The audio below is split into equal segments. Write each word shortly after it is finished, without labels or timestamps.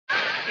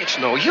It's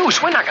no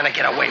use. We're not going to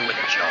get away with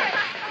it, Joe.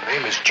 Her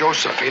name is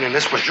Josephine, and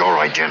this was your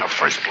idea in the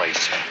first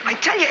place. I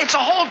tell you, it's a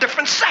whole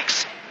different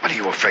sex. What are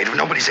you afraid of?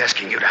 Nobody's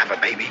asking you to have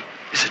a baby.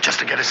 This is just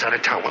to get us out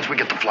of town. Once we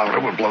get to Florida,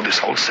 we'll blow this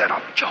whole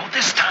setup. Joe,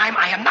 this time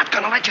I am not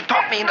going to let you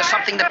talk me into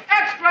something that...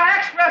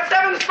 Extra,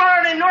 7th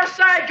floor in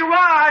Northside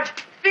Garage.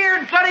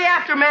 Feared bloody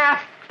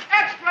aftermath.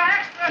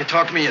 Extra. You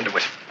talked me into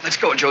it. Let's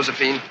go,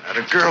 Josephine. Not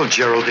a girl,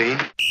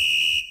 Geraldine.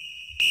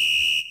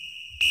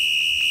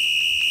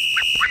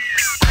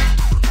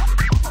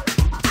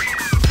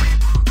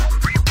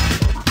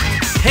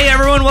 Hey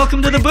everyone,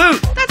 welcome to The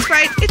Boot! That's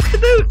right, it's The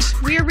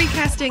Boot. We are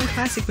recasting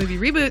classic movie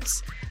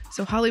reboots,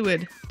 so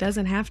Hollywood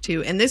doesn't have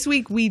to. And this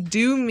week we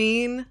do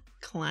mean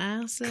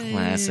classic.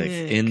 Classic,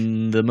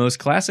 in the most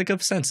classic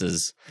of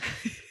senses.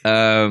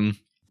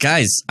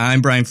 Guys,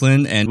 I'm Brian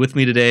Flynn, and With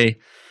me today,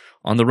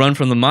 on the run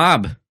from the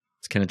mob,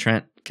 it's Kenna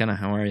Trent. Kenna,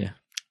 how are you?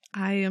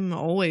 I am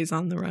always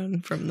on the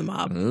run from the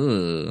mob.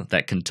 Ooh,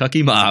 that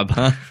Kentucky mob,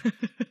 huh?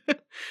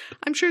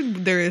 I'm sure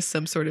there is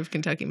some sort of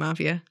Kentucky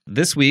Mafia.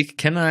 This week,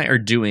 Ken and I are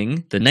doing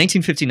the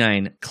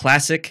 1959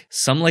 classic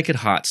Some Like It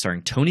Hot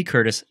starring Tony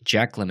Curtis,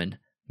 Jack Lemmon,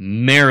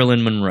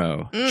 Marilyn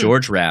Monroe,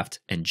 George Raft,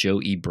 and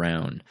Joe E.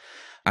 Brown.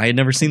 I had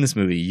never seen this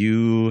movie.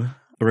 You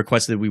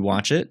requested we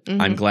watch it.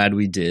 Mm-hmm. I'm glad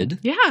we did.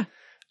 Yeah.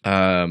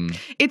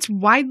 It's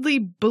widely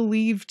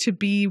believed to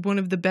be one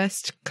of the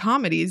best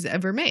comedies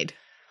ever made.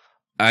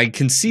 I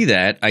can see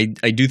that. I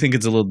do think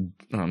it's a little,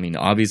 I mean,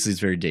 obviously it's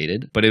very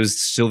dated, but it was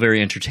still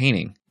very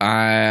entertaining.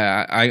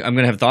 I'm going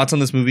to have thoughts on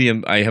this movie.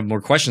 And I have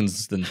more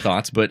questions than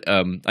thoughts, but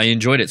I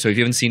enjoyed it. So if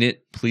you haven't seen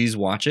it, please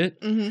watch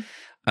it. Mm-hmm.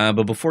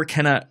 But before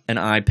Kenna and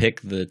I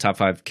pick the top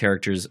 5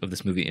 characters of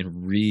this movie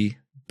and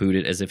reboot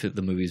it as if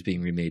the movie is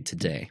being remade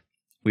today,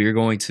 we are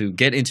going to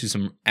get into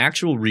some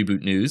actual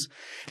reboot news.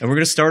 And we're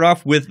going to start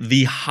off with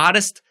the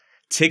hottest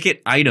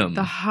ticket item.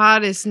 The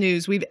hottest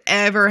news we've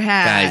ever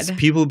had. Guys,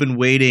 people have been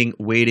waiting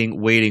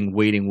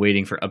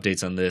for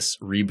updates on this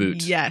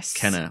reboot. Yes.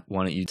 Kenna,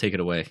 why don't you take it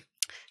away?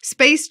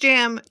 Space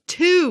Jam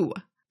 2.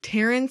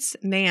 Terrence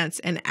Nance,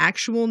 an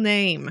actual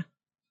name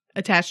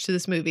attached to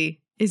this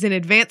movie, is in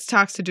advanced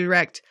talks to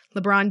direct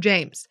LeBron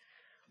James.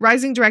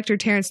 Rising director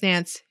Terrence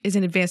Nance is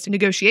in advanced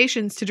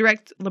negotiations to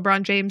direct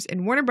LeBron James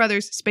and Warner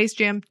Brothers' Space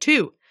Jam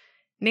 2.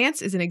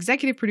 Nance is an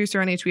executive producer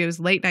on HBO's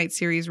late-night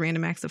series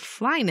Random Acts of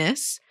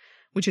Flyness,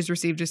 which has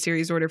received a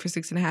series order for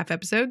 6.5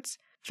 episodes.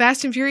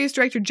 Fast and Furious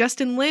director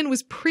Justin Lin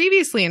was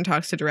previously in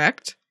talks to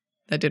direct.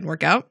 That didn't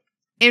work out.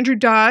 Andrew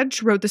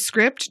Dodge wrote the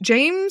script.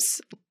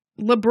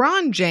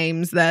 LeBron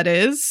James, that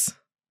is,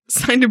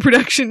 signed a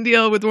production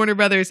deal with Warner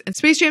Brothers. And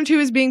Space Jam 2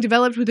 is being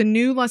developed with a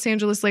new Los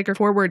Angeles Laker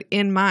forward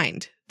in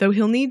mind, though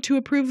he'll need to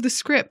approve the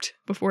script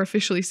before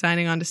officially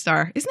signing on to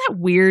star. Isn't that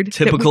weird?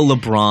 Typical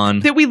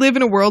LeBron. That we live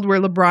in a world where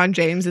LeBron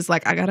James is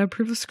like, I gotta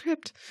approve the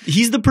script.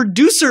 He's the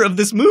producer of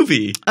this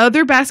movie.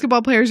 Other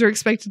basketball players are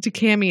expected to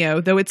cameo,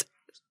 though it's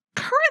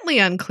currently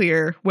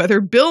unclear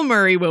whether Bill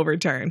Murray will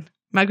return.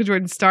 Michael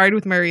Jordan starred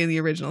with Murray in the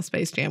original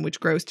Space Jam, which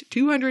grossed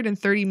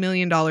 $230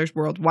 million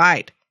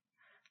worldwide.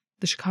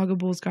 The Chicago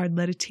Bulls guard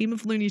led a team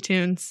of Looney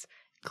Tunes,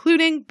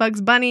 including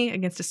Bugs Bunny,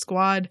 against a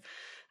squad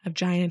of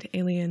giant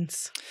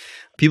aliens.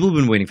 People have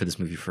been waiting for this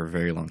movie for a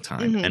very long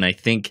time, and I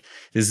think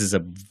this is a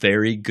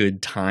very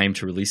good time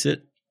to release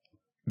it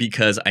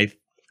because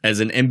as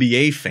an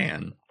NBA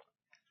fan,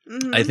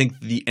 I think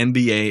the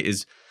NBA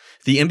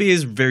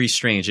is very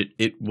strange.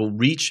 It will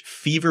reach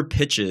fever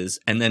pitches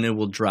and then it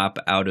will drop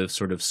out of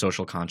sort of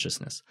social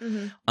consciousness.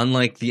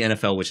 Unlike the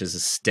NFL, which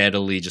is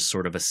steadily just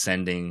sort of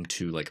ascending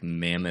to like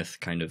mammoth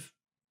kind of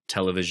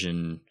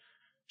television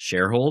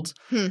shareholds.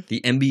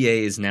 The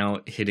NBA is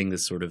now hitting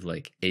this sort of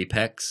like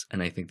apex,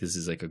 and I think this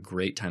is like a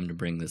great time to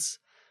bring this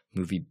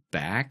movie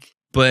back.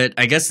 But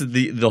I guess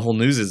the whole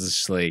news is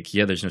just like,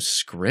 yeah, there's no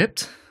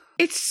script.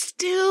 It's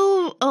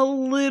still a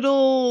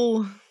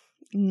little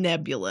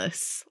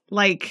nebulous.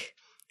 Like,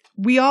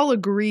 we all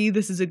agree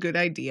this is a good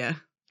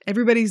idea.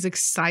 Everybody's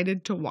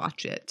excited to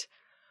watch it.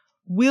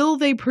 Will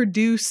they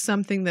produce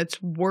something that's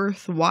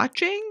worth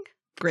watching?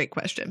 Great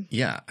question.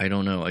 Yeah, I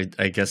don't know.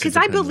 I guess because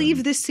I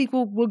believe this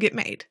sequel will get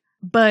made,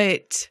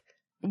 but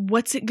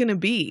what's it gonna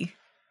be?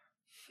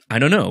 I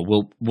don't know.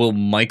 Will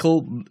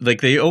Michael,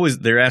 like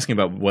they're asking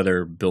about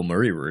whether Bill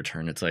Murray will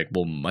return. It's like,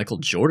 will Michael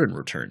Jordan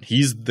return?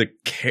 He's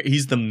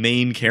the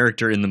main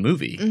character in the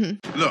movie.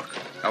 Look,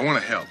 I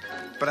want to help,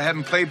 but I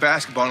haven't played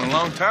basketball in a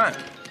long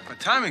time. My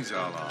timing's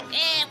all off.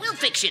 We'll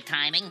fix your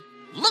timing.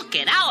 Look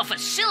at our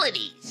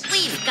facilities.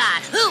 We've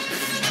got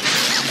hoops.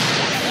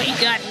 We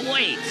got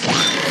weights.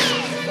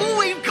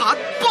 We've got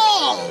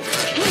balls.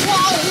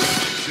 Whoa.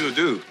 Sure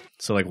do.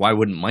 So, like, why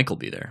wouldn't Michael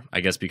be there?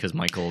 I guess because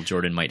Michael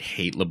Jordan might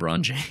hate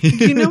LeBron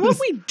James. You know what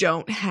we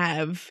don't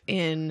have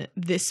in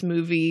this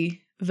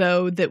movie,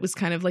 though, that was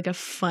kind of like a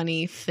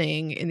funny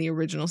thing in the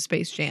original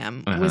Space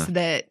Jam was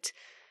that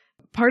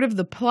part of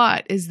the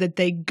plot is that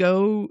they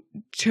go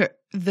to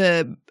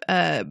the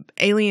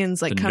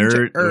aliens, like, come to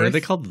Earth. What are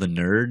they called? The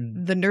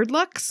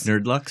Nerdlucks?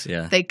 Nerdlucks,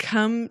 yeah. They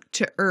come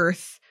to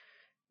Earth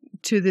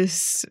to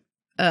this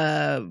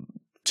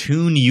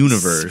Toon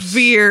universe,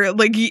 sphere,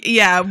 like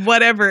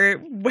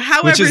whatever.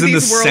 However, which is in the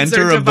these worlds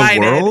center are of the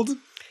divided. world.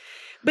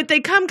 But they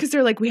come because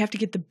they're like, we have to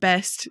get the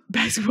best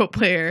basketball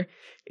player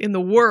in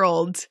the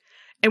world.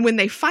 And when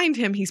they find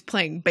him, he's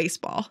playing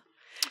baseball.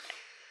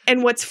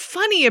 And what's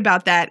funny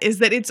about that is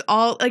that it's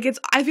all like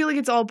I feel like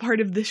it's all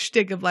part of the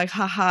shtick of like,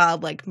 haha,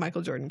 like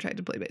Michael Jordan tried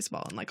to play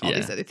baseball and like all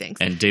these other things.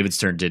 And David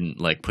Stern didn't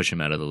like push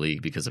him out of the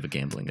league because of a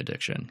gambling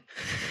addiction.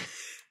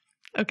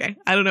 Okay,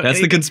 I don't know. That's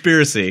the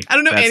conspiracy. I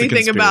don't know That's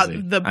anything about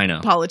the I know.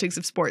 politics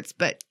of sports,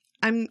 but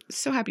I'm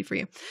so happy for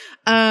you.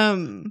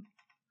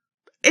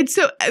 And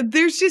so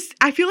there's just,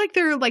 I feel like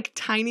there are like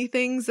tiny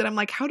things that I'm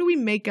like, how do we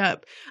make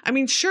up? I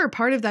mean, sure,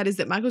 part of that is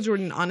that Michael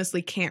Jordan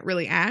honestly can't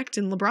really act,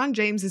 and LeBron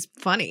James is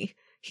funny.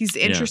 He's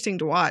interesting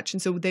to watch.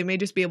 And so they may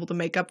just be able to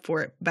make up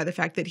for it by the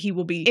fact that he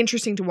will be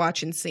interesting to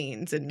watch in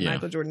scenes, and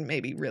Michael Jordan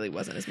maybe really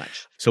wasn't as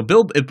much. So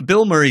if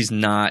Bill Murray's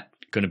not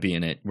going to be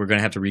in it, we're going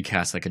to have to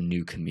recast like a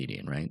new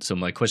comedian, right? So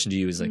my question to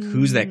you is like,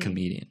 who's that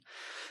comedian?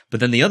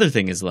 But then the other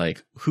thing is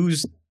like,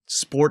 who's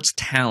sports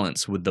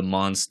talents would the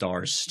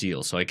Monstars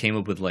steal? So I came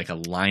up with like a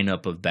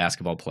lineup of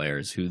basketball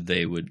players who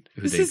they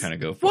kind of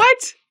go for.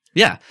 What?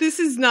 Yeah. This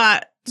is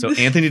not. So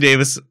Anthony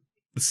Davis,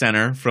 the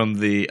center from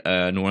the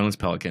New Orleans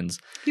Pelicans.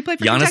 He played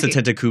for Giannis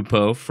Kentucky.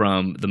 Antetokounmpo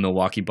from the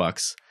Milwaukee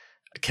Bucks.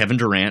 Kevin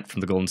Durant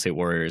from the Golden State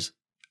Warriors.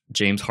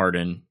 James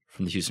Harden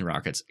from the Houston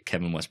Rockets.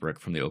 Kevin Westbrook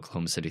from the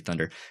Oklahoma City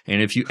Thunder.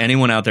 And if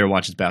anyone out there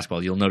watches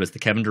basketball, you'll notice the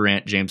Kevin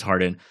Durant, James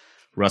Harden,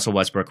 Russell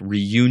Westbrook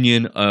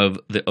reunion of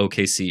the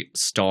OKC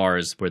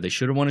Stars, where they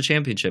should have won a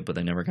championship, but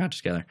they never got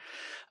together.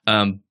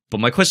 But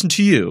my question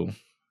to you,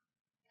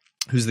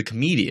 who's the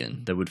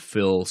comedian that would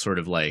fill sort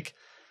of like,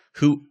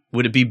 who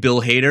would it be?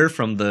 Bill Hader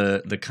from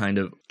the kind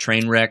of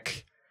train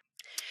wreck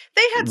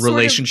they had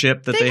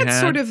relationship sort of, that they had?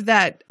 sort of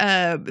that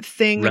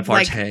thing of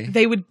like Repartee.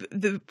 they would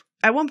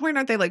at one point,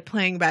 aren't they like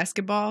playing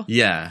basketball?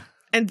 Yeah.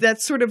 And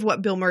that's sort of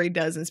what Bill Murray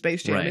does in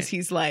Space Jam. Right. Is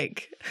he's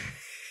like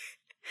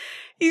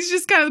he's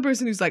just kind of the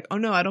person who's like, oh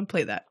no, I don't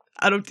play that,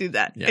 I don't do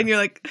that. Yeah. And you're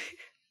like,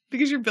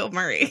 because you're Bill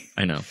Murray.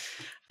 I know.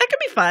 That could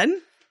be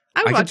fun.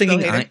 I would watch kept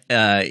thinking Bill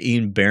Hader.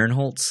 Ian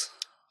Barinholtz.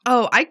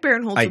 Oh, Ike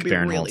Barinholtz would be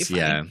really funny.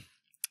 Yeah.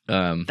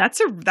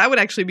 That would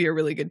actually be a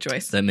really good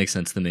choice. That makes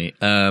sense to me.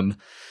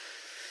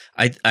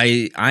 I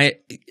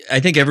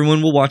think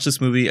everyone will watch this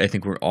movie. I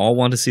think we all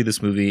want to see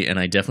this movie, and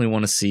I definitely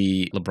want to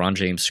see LeBron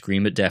James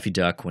scream at Daffy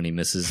Duck when he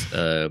misses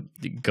the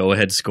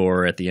go-ahead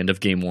score at the end of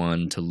Game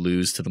 1 to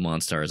lose to the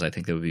Monstars. I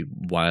think that would be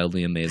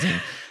wildly amazing.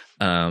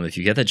 If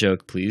you get that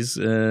joke, please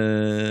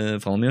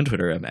follow me on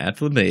Twitter. I'm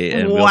 @FlipMay,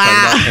 and we'll talk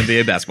about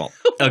NBA basketball.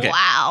 Okay.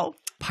 Wow.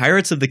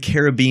 Pirates of the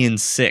Caribbean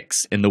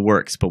 6 in the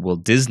works, but will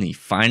Disney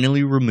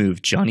finally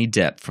remove Johnny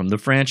Depp from the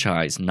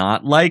franchise?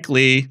 Not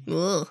likely.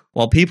 Ugh.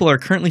 While people are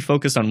currently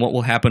focused on what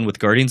will happen with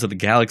Guardians of the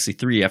Galaxy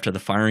 3 after the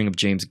firing of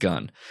James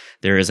Gunn,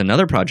 there is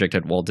another project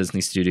at Walt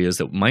Disney Studios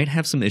that might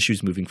have some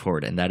issues moving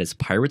forward, and that is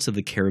Pirates of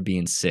the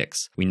Caribbean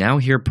 6. We now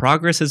hear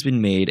progress has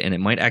been made, and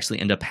it might actually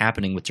end up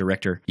happening with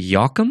director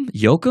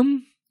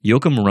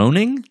Joachim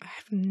Roning? I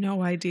have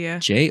no idea.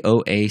 JoachimRO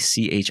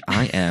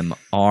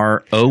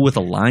with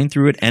a line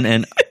through it,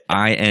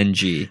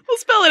 NNING. We'll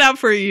spell it out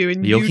for you,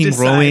 and you Joachim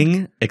decide.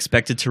 Roning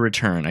expected to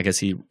return. I guess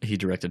he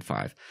directed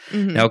 5.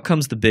 Mm-hmm. Now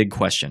comes the big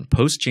question.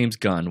 Post James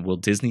Gunn, will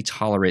Disney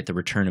tolerate the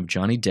return of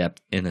Johnny Depp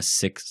in a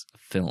 6th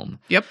film?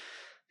 Yep.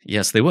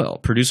 Yes, they will.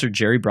 Producer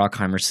Jerry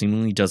Bruckheimer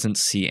seemingly doesn't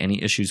see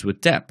any issues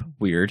with Depp.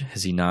 Weird.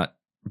 Has he not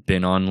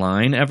been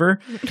online ever?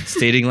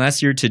 Stating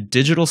last year to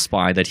Digital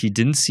Spy that he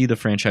didn't see the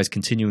franchise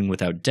continuing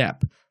without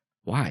Depp.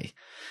 Why?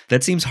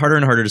 That seems harder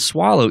and harder to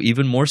swallow,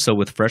 even more so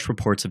with fresh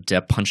reports of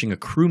Depp punching a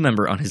crew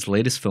member on his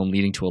latest film,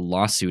 leading to a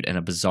lawsuit and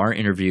a bizarre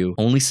interview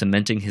only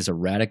cementing his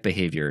erratic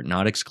behavior,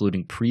 not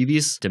excluding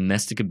previous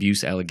domestic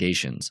abuse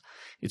allegations.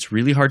 It's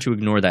really hard to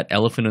ignore that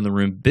elephant in the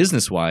room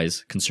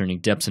business-wise concerning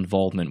Depp's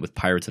involvement with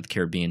Pirates of the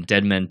Caribbean,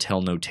 Dead Men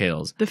Tell No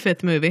Tales, The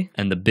 5th movie,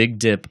 and the big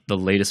dip the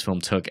latest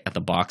film took at the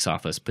box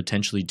office,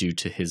 potentially due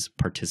to his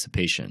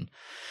participation.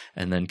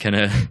 And then kind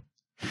of,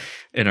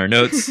 in our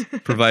notes,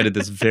 provided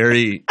this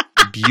very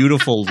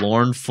beautiful,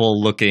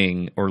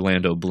 lornful-looking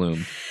Orlando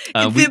Bloom.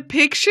 The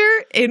picture,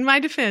 in my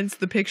defense,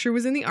 the picture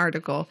was in the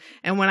article,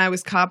 and when I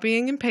was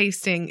copying and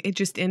pasting, it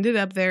just ended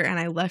up there, and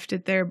I left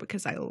it there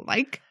because I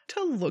like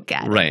to look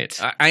at it. Right.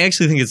 I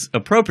actually think it's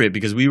appropriate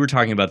because we were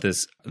talking about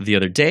this the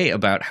other day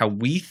about how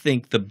we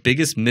think the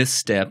biggest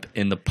misstep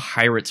in the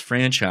Pirates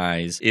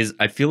franchise is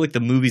I feel like the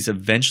movies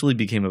eventually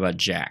became about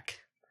Jack.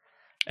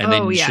 And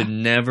they should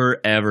never,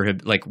 ever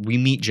have, like, we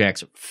meet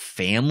Jack's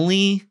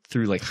family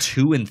through, like,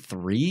 2 and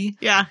 3.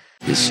 Yeah.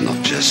 It's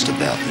not just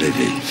about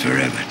living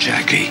forever,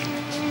 Jackie.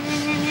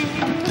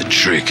 The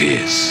trick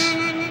is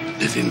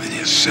living with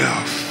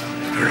yourself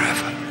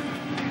forever.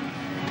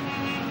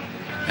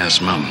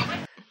 Yes, Mum.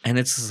 And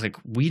it's just like,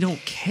 we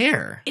don't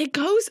care. It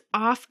goes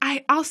off.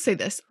 I'll say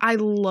this. I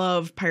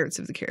love Pirates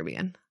of the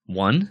Caribbean.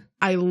 1?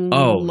 I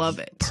love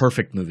it.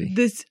 Perfect movie.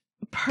 This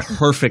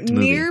perfect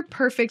movie. Near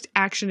perfect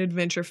action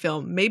adventure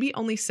film. Maybe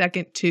only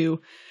second to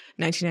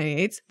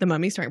 1998's The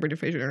Mummy, starring Brendan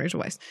Fraser and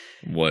Rachel Weisz.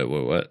 What?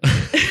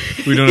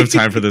 We don't have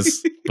time for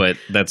this, but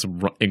that's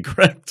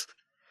incorrect.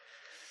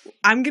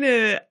 We're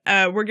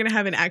gonna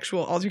have an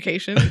actual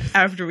altercation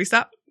after we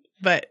stop,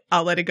 but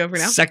I'll let it go for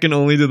now. Second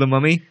only to The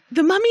Mummy.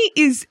 The Mummy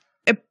is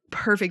a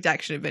perfect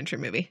action adventure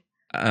movie.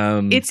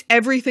 It's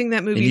everything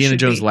that movie Indiana should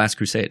Jones' be. Last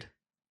Crusade.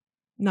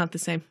 Not the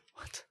same.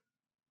 What?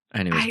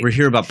 Anyways, we're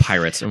here about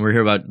pirates, and we're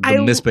here about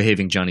the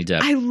misbehaving Johnny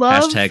Depp. I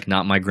love... Hashtag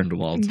not my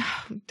Grindelwald. No,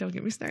 don't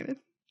get me started.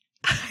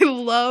 I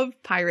love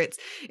pirates.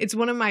 It's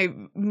one of my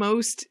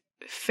most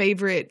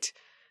favorite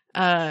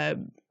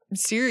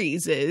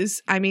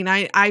series. I mean,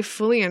 I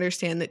fully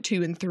understand that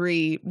 2 and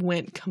 3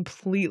 went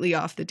completely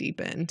off the deep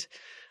end.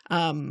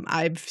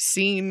 I've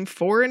seen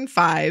 4 and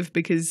 5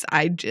 because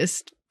I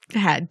just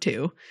had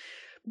to.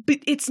 But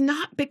it's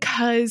not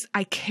because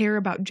I care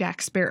about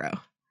Jack Sparrow.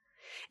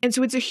 And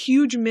so it's a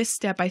huge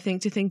misstep, I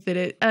think, to think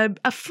that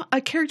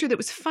a character that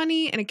was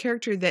funny and a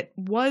character that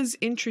was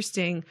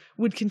interesting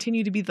would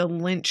continue to be the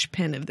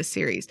linchpin of the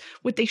series.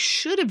 What they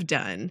should have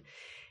done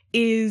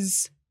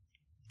is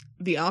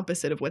the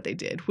opposite of what they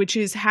did, which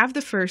is have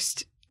the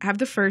first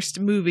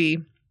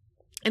movie,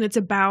 and it's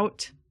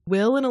about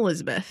Will and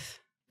Elizabeth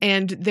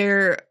and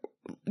their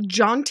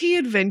jaunty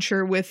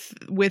adventure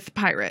with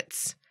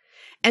pirates.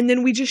 And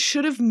then we just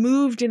should have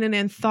moved in an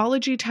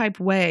anthology type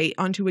way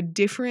onto a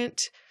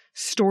different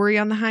story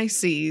on the high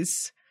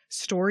seas,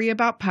 story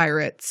about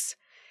pirates,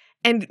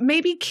 and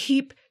maybe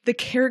keep the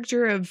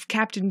character of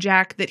Captain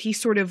Jack that he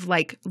sort of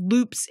like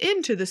loops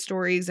into the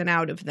stories and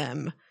out of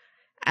them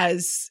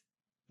as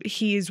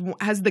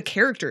the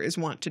character is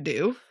wont to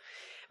do.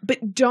 But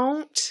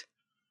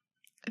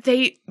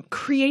they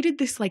created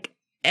this like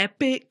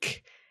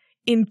epic,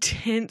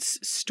 intense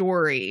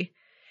story,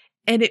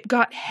 and it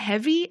got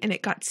heavy and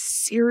it got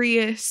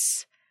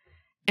serious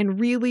and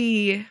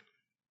really...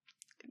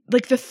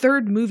 Like, the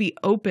third movie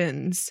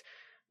opens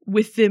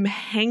with them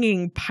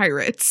hanging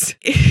pirates.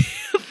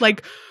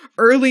 Like,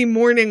 early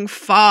morning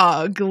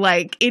fog.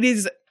 Like, it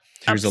is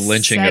There's upsetting. A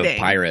lynching of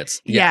pirates.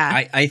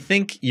 Yeah. I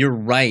think you're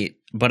right,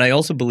 but I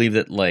also believe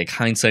that, like,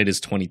 hindsight is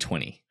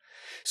 20/20.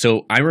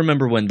 So I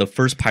remember when the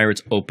first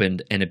Pirates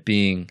opened and it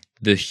being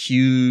the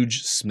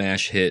huge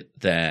smash hit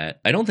that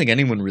I don't think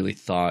anyone really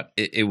thought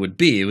it would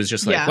be. It was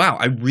just like, wow,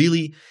 I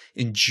really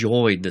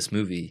enjoyed this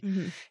movie.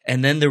 Mm-hmm.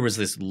 And then there was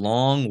this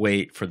long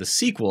wait for the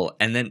sequel.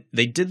 And then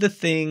they did the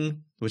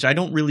thing, which I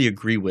don't really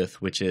agree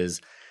with, which is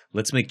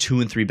let's make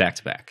 2 and 3 back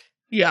to back.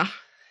 Yeah.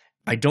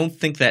 I don't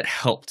think that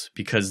helped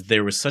because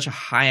there was such a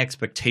high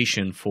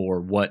expectation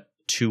for what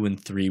 2 and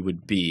 3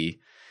 would be.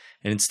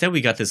 And instead we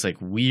got this like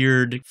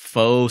weird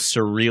faux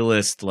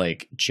surrealist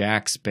like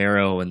Jack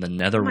Sparrow in the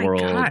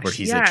Netherworld where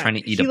he's like trying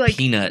to eat a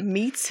peanut.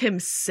 Meets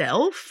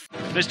himself?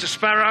 Mr.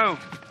 Sparrow,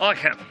 I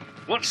can.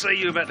 What say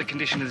you about the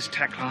condition of this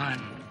tack line?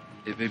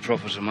 It be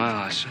proper to my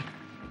eyes, sir.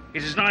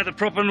 It is neither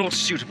proper nor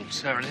suitable,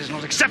 sir. It is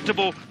not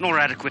acceptable nor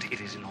adequate.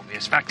 It is in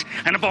obvious fact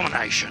an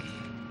abomination.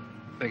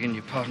 Begging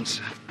your pardon,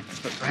 sir.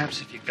 But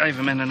perhaps if you gave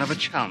a man another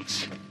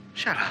chance.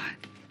 Shall I?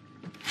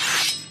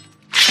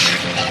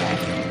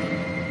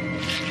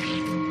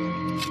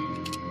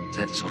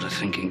 That sort of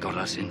thinking got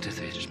us into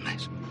this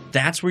mess.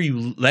 That's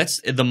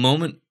the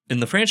moment in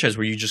the franchise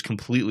where you just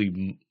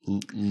completely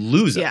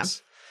lose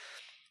us.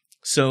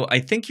 So I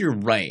think you're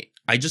right.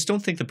 I just don't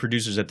think the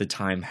producers at the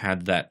time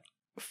had that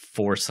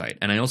foresight.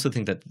 And I also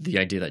think that the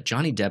idea that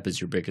Johnny Depp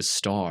is your biggest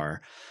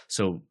star,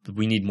 so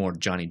we need more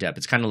Johnny Depp.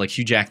 It's kind of like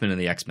Hugh Jackman in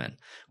the X-Men.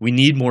 We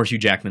need more Hugh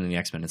Jackman in the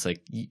X-Men. It's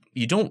like,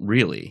 you don't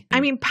really.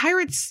 I mean,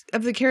 Pirates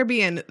of the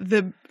Caribbean,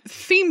 the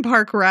theme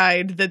park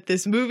ride that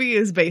this movie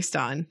is based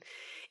on,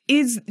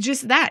 is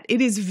just that.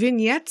 It is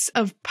vignettes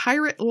of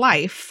pirate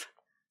life.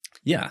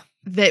 Yeah.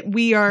 That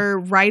we are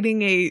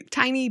riding a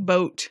tiny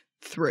boat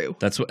through.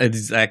 That's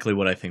exactly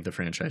what I think the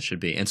franchise should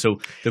be. And so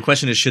the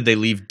question is, should they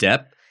leave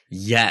Depp?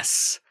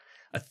 Yes.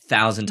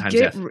 1,000 times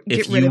yes.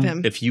 Get rid of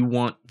him. If you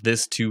want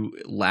this to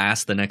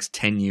last the next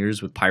 10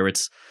 years with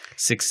Pirates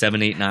 6,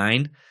 7, 8,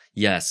 9,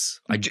 yes.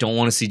 I don't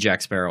want to see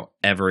Jack Sparrow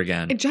ever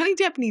again. And Johnny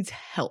Depp needs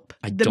help.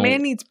 The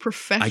man needs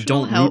professional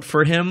help. I don't root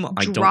for him.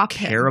 I don't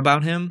care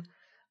about him.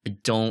 I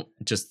don't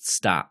just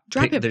stop.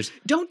 Drop him.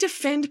 Don't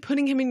defend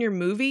putting him in your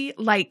movie.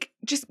 Like,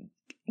 just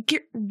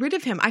get rid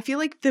of him. I feel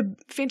like the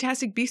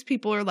Fantastic Beasts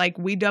people are like,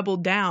 we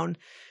doubled down.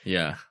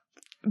 Yeah.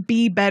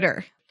 Be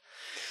better.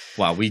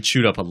 Wow, we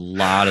chewed up a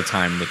lot of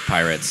time with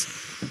Pirates.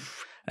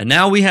 And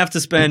now we have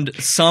to spend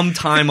some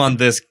time on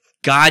this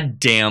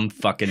goddamn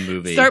fucking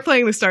movie. Start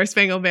playing the Star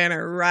Spangled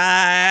Banner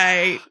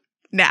right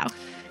now.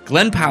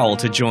 Glenn Powell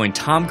to join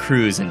Tom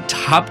Cruise in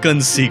Top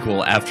Gun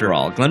sequel after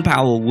all. Glenn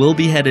Powell will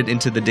be headed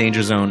into the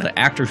danger zone. The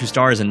actor who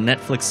stars in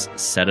Netflix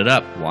Set It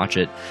Up, watch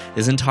it,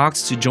 is in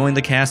talks to join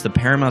the cast of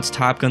Paramount's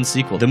Top Gun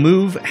sequel. The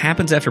move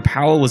happens after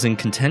Powell was in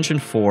contention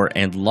for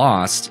and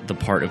lost the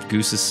part of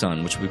Goose's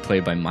son, which will be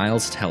played by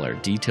Miles Teller.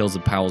 Details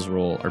of Powell's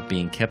role are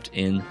being kept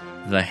in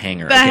the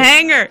hangar.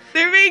 Hangar!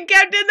 They're being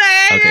kept in the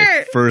hangar!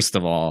 Okay, first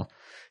of all,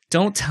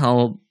 don't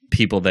tell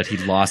people that he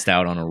lost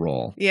out on a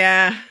role.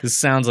 Yeah. This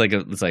sounds like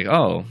it's like,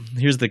 oh,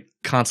 here's the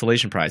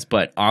consolation prize.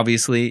 But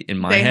obviously, in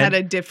my They head, had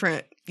a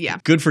different,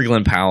 good for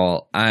Glenn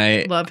Powell.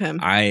 I love him.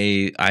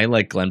 I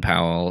like Glenn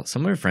Powell.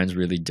 Some of my friends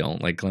really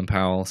don't like Glenn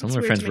Powell. Some of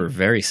my friends were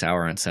very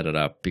sour on Set It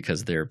Up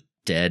because they're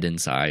dead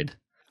inside.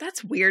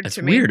 That's weird That's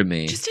to me. weird to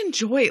me. Just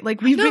enjoy it.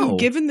 Like, we've been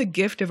given the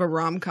gift of a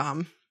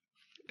rom-com.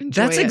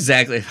 That's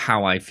exactly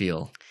how I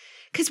feel.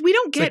 Because we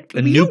don't get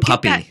like a new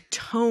puppy. Get that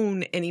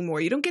tone anymore.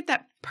 You don't get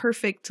that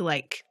perfect,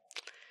 like,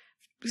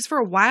 because for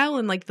a while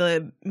in like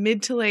the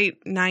mid to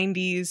late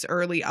 90s,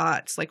 early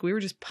aughts, like we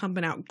were just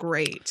pumping out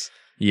great.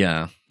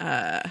 Yeah.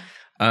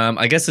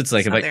 I guess it's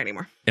like not there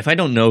anymore. If I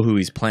don't know who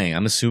he's playing,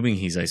 I'm assuming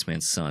he's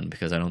Iceman's son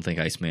because I don't think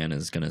Iceman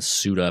is going to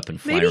suit up and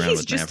fly around with Maybe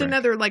he's just Maverick.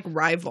 another like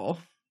rival.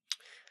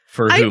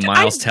 For who?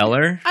 Miles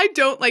Teller? I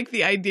don't like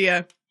the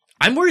idea.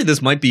 I'm worried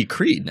this might be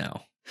Creed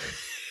now.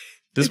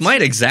 This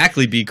might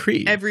exactly be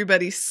Creed.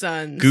 Everybody's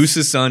son.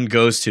 Goose's son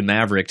goes to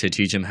Maverick to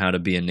teach him how to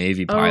be a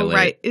Navy pilot. Oh,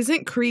 right.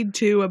 Isn't Creed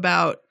 2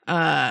 about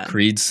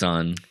Creed's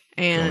son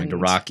going to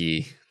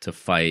Rocky to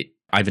fight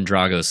Ivan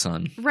Drago's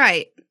son.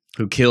 Right.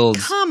 Who killed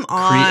Come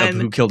on.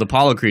 who killed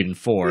Apollo Creed in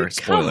 4.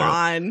 Spoiler. Come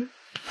on.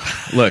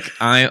 Look,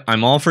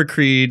 I'm all for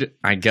Creed.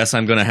 I guess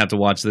I'm gonna have to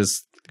watch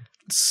this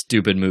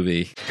stupid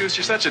movie. Goose,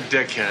 you're such a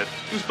dickhead.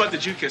 Whose butt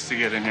did you kiss to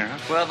get in here, huh?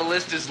 Well, the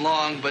list is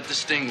long but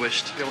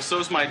distinguished. Yeah, well,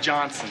 so's my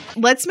Johnson.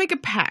 Let's make a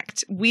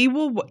pact.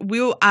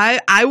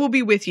 I will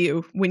be with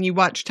you when you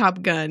watch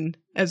Top Gun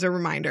as a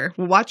reminder.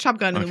 We'll watch Top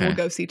Gun and then we'll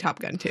go see Top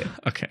Gun 2.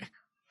 Okay.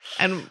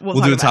 And we'll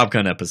do a Top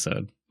Gun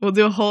episode. We'll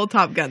do a whole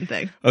Top Gun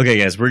thing. Okay,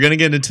 guys, we're gonna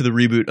get into the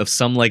reboot of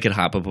Some Like It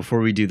Hot, but before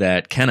we do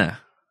that, Kenna,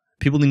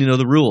 people need to know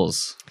the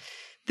rules.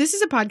 This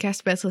is a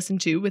podcast best listened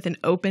to with an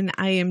open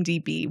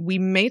IMDb. We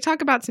may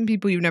talk about some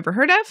people you've never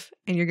heard of,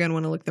 and you're going to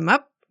want to look them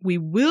up. We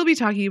will be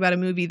talking about a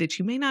movie that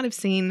you may not have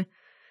seen.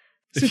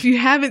 So if you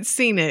haven't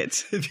seen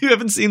it... If you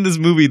haven't seen this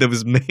movie that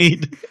was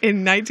made...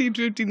 in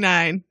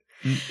 1959...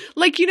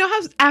 Like, you know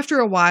how after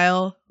a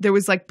while, there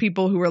was like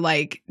people who were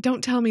like,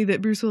 don't tell me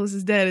that Bruce Willis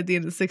is dead at the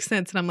end of The Sixth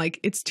Sense. And I'm like,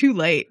 it's too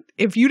late.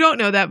 If you don't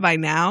know that by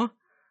now...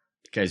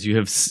 Guys,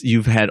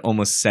 you've had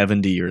almost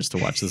 70 years to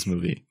watch this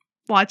movie.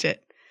 Watch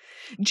it.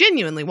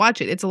 Genuinely watch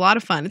it. It's a lot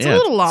of fun. It's a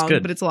little long,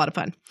 but it's a lot of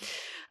fun.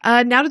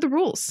 Now to the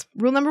rules.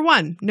 Rule number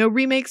 1, no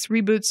remakes,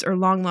 reboots, or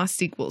long-lost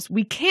sequels.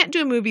 We can't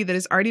do a movie that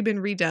has already been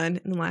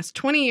redone in the last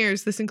 20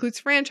 years. This includes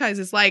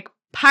franchises like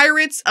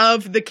Pirates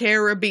of the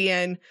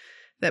Caribbean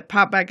that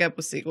pop back up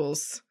with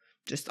sequels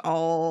just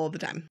all the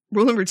time.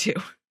 Rule number 2,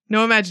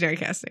 no imaginary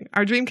casting.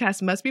 Our dream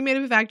cast must be made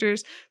up of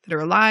actors that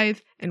are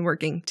alive and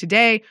working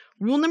today.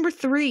 Rule number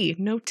 3,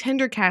 no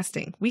tender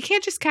casting. We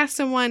can't just cast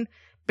someone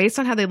based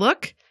on how they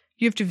look.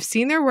 You have to have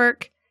seen their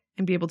work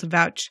and be able to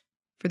vouch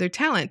for their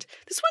talent.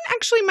 This one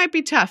actually might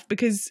be tough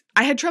because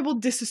I had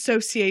trouble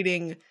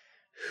disassociating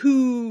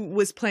who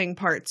was playing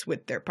parts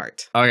with their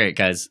part. All right,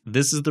 guys,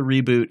 this is the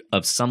reboot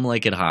of Some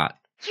Like It Hot.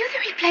 You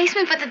the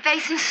replacement for the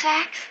bass and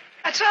sax?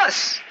 That's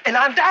us. And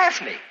I'm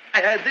Daphne.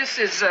 This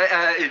is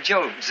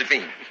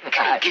Josephine.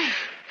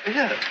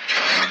 Yeah.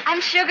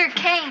 I'm Sugar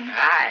Cane.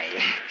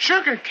 Hi.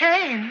 Sugar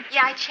Cane?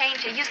 Yeah, I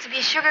changed. I used to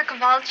be Sugar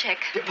Kowalczyk.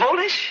 You're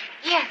Polish?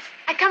 Yes.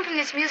 I come from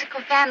this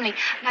musical family.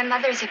 My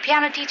mother is a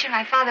piano teacher and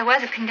my father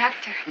was a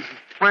conductor.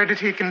 Where did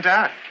he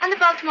conduct? On the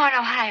Baltimore and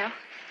Ohio.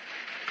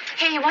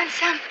 Here, you want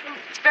some?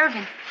 It's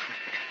bourbon.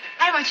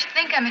 I don't want you to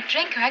think I'm a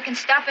drinker. I can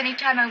stop any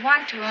time I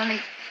want to, only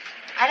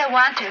I don't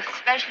want to,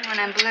 especially when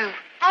I'm blue.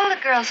 All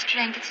the girls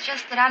drink. It's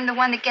just that I'm the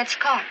one that gets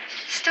caught.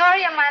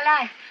 Story of my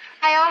life.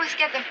 I always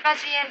get the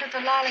fuzzy end of the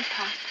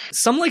lollipop.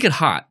 Some Like It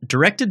Hot,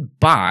 directed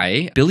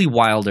by Billy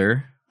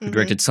Wilder, who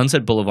directed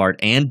Sunset Boulevard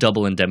and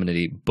Double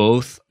Indemnity,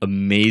 both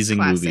amazing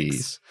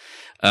movies.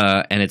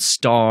 And it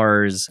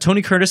stars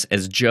Tony Curtis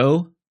as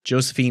Joe,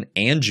 Josephine,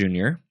 and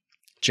Junior,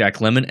 Jack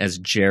Lemmon as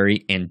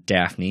Jerry and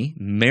Daphne,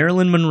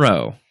 Marilyn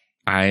Monroe.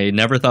 I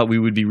never thought we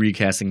would be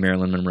recasting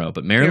Marilyn Monroe,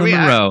 but Marilyn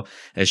Monroe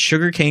as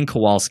Sugarcane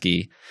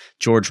Kowalski,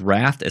 George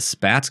Raft as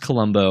Spats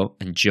Colombo,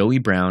 and Joey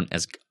Brown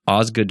as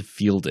Osgood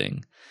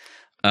Fielding.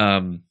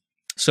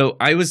 So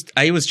I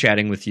was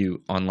chatting with you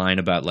online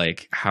about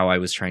like how I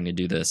was trying to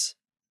do this,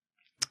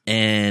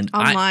 and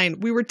online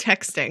we were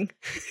texting.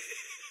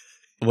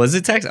 Was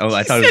it text? Oh,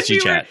 I thought it was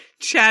G-Chat.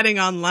 Chatting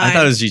online. I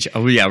thought it was G-Chat.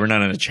 Oh yeah, we're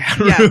not in a chat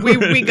room.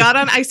 Yeah, we got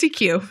on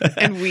ICQ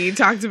and we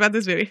talked about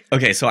this movie.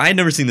 Okay, so I had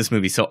never seen this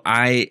movie, so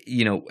I,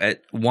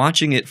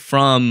 watching it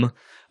from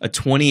a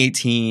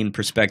 2018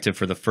 perspective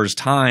for the first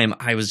time,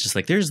 I was just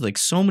like, there's like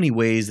so many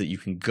ways that you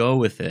can go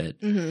with it.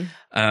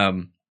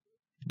 Mm-hmm.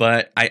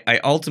 But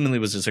I ultimately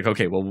was just like,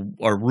 okay, well,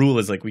 our rule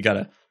is like we got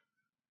to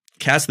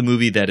cast the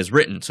movie that is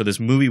written. So this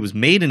movie was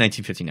made in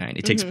 1959.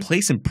 It takes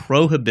place in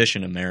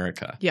Prohibition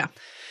America. Yeah.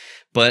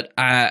 But,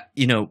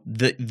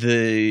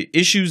 the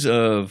issues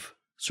of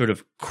sort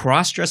of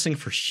cross-dressing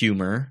for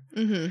humor,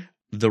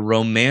 the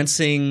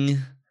romancing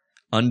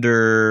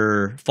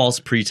under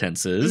false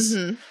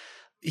pretenses,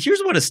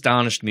 here's what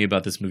astonished me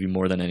about this movie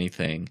more than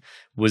anything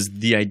was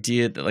the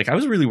idea that, like, I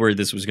was really worried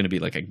this was going to be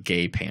like a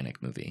gay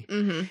panic movie.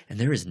 Mm-hmm. And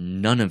there is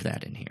none of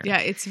that in here. Yeah,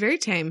 it's very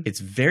tame. It's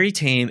very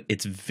tame.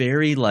 It's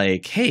very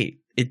like, hey,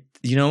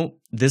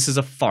 this is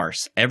a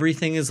farce.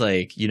 Everything is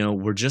like,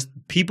 we're just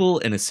people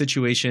in a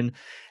situation,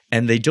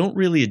 and they don't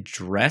really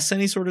address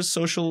any sort of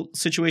social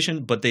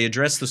situation, but they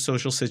address the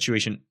social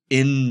situation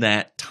in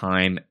that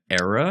time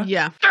era.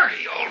 Yeah.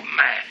 Dirty old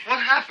man. What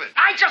happened?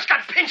 I just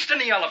got pinched in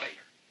the elevator.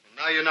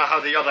 Now you know how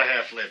the other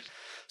half lives.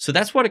 So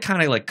that's what it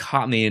kind of like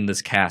caught me in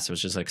this cast. It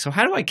was just like, so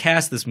how do I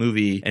cast this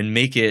movie and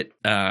make it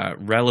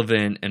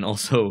relevant and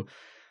also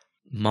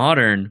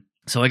modern?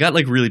 So I got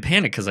like really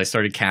panicked because I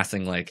started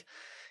casting like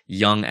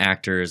young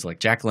actors,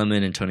 like Jack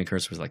Lemmon and Tony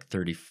Curtis was like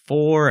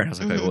 34. And I was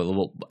like, Mm-hmm.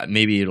 well,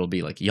 maybe it'll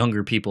be like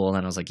younger people. And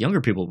then I was like, younger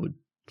people would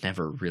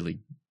never really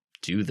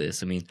do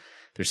this. I mean,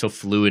 they're so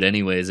fluid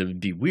anyways. It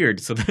would be weird.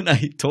 So then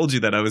I told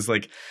you that I was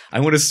like, I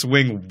want to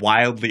swing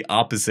wildly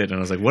opposite. And I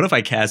was like, what if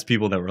I cast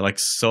people that were like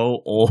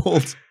so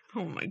old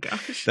Oh my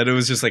gosh. that it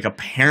was just like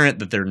apparent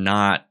that they're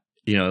not,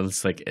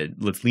 it's like,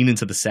 let's lean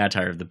into the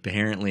satire of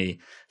apparently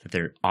that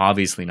they're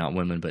obviously not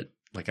women, but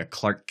like a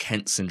Clark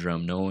Kent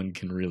syndrome. No one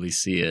can really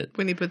see it.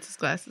 When he puts his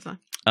glasses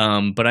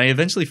on. But I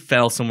eventually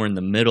fell somewhere in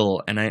the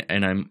middle, and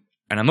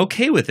I'm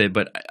okay with it.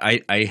 But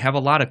I have a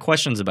lot of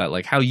questions about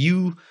like how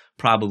you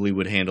probably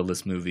would handle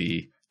this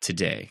movie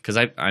today, because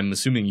I'm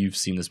assuming you've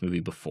seen this movie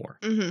before.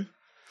 Mm-hmm.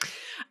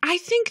 I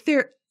think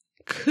there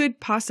could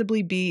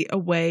possibly be a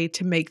way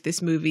to make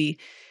this movie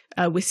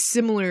with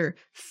similar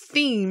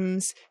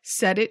themes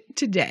set it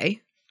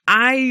today.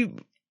 I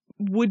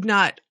would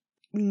not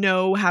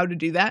know how to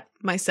do that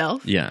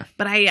myself. Yeah.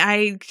 But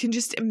I can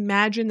just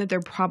imagine that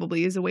there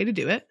probably is a way to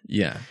do it.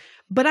 Yeah.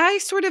 But I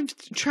sort of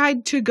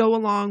tried to go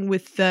along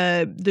with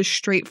the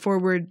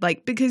straightforward,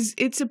 like, because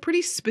it's a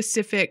pretty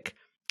specific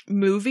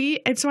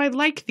movie. And so I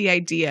like the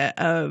idea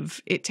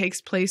of it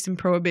takes place in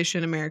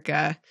Prohibition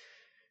America,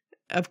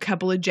 a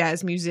couple of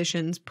jazz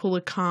musicians pull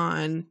a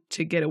con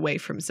to get away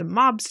from some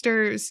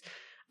mobsters.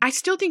 I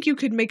still think you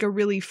could make a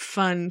really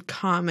fun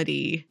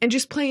comedy and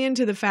just play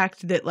into the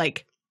fact that,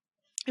 like,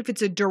 if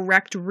it's a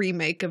direct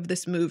remake of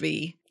this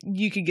movie,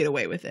 you could get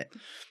away with it.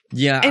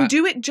 Yeah. And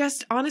do it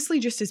just, honestly,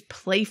 just as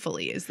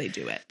playfully as they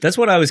do it. That's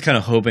what I was kind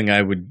of hoping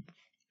I would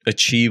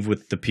achieve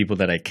with the people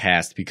that I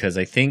cast, because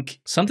I think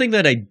something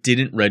that I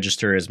didn't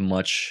register as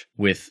much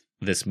with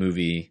this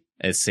movie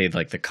as, say,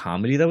 like the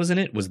comedy that was in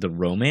it was the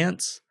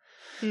romance.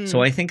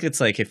 So I think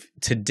it's like if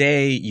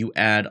today you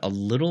add a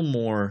little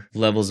more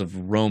levels of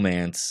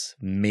romance,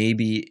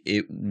 maybe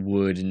it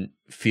wouldn't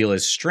feel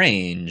as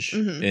strange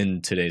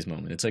in today's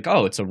moment. It's like,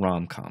 oh, it's a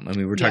rom-com. I mean,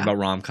 we were talking about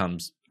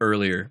rom-coms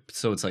earlier.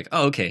 So it's like,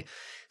 oh, okay.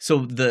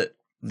 So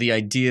the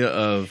idea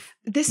of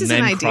this is men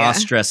an idea.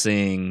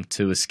 cross-dressing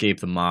to escape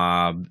the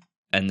mob,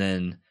 and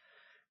then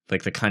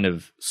like the kind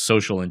of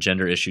social and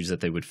gender issues that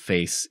they would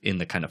face in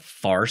the kind of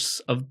farce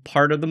of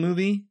part of the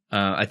movie,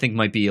 I think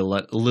might be a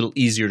little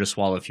easier to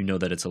swallow if you know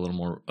that it's a little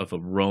more of a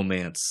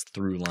romance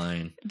through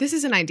line. This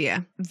is an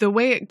idea. The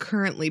way it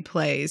currently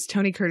plays,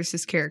 Tony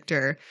Curtis's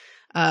character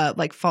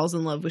like falls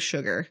in love with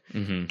Sugar,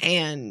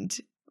 and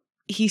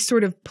he's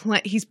sort of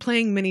he's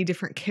playing many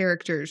different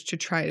characters to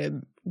try to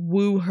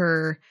woo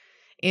her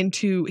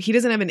into, he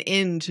doesn't have an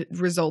end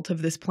result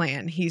of this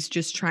plan. He's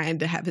just trying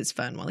to have his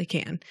fun while he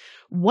can.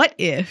 What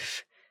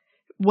if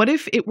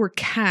it were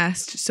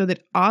cast so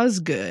that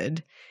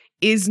Osgood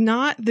is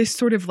not this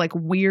sort of like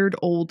weird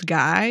old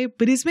guy,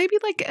 but is maybe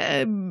like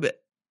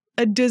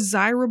a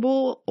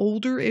desirable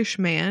older-ish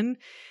man,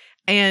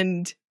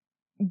 and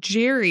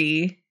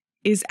Jerry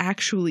is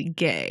actually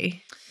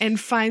gay and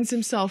finds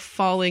himself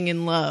falling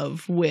in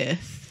love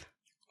with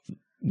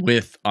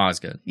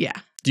Osgood. Yeah.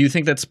 Do you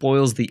think that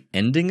spoils the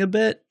ending a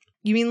bit?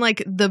 You mean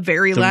like the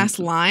very last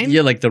line?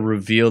 Yeah, like the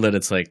reveal that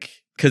it's like,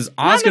 because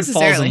Osgood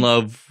falls in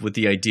love with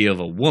the idea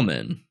of a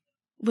woman.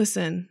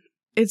 Listen,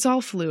 it's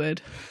all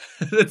fluid.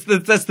 That's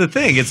the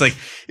thing. It's like,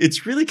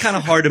 it's really kind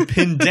of hard to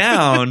pin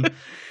down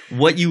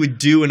what you would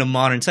do in a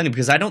modern setting,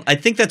 because I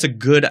think that's a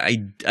good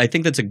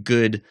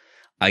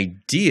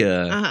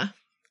idea.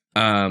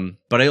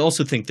 But I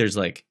also think there's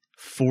like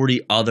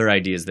 40 other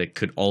ideas that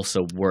could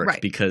also work,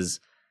 because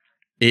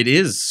it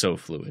is so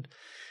fluid.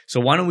 So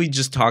why don't we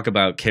just talk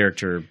about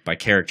character by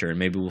character, and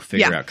maybe we'll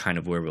figure out kind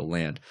of where we'll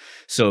land.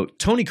 So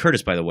Tony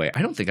Curtis, by the way,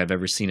 I don't think I've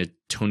ever seen a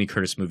Tony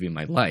Curtis movie in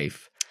my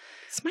life.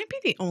 This might be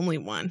the only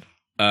one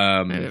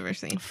I've ever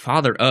seen.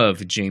 Father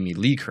of Jamie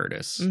Lee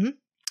Curtis,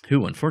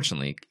 who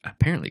unfortunately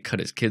apparently cut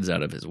his kids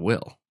out of his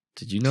will.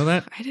 Did you know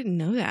that? I didn't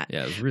know that.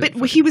 Yeah, it was really.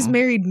 But he was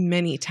married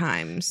many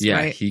times. Yeah,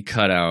 right? He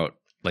cut out,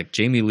 like,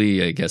 Jamie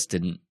Lee, I guess,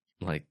 didn't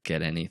like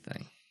get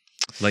anything.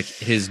 Like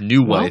his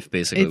new wife,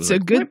 basically. It's a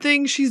good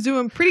thing she's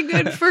doing pretty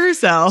good for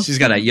herself. She's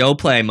got a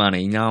Yoplait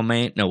money,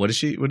 man. No, what does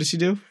she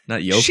do?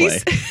 Not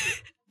Yoplait.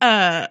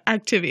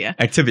 Activia.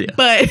 Activia.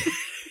 But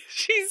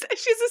she's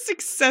a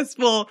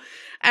successful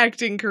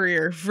acting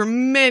career for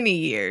many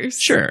years.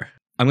 Sure.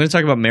 I'm going to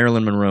talk about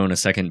Marilyn Monroe in a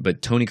second,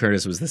 but Tony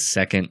Curtis was the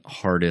second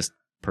hardest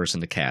person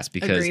to cast,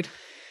 because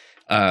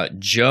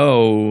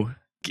Joe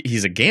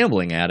he's a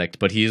gambling addict,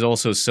 but he's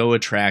also so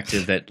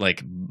attractive that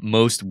like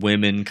most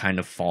women kind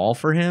of fall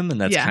for him, and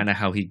that's kind of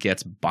how he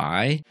gets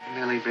by.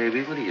 Nellie,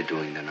 baby, what are you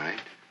doing tonight?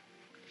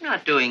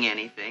 Not doing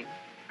anything.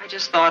 I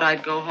just thought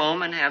I'd go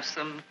home and have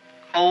some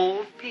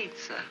cold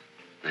pizza.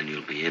 Then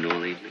you'll be in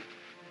all evening?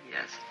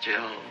 Yes,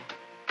 Joe.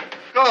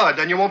 Good,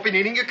 then you won't be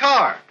needing your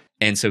car.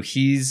 And so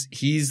he's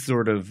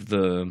sort of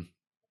the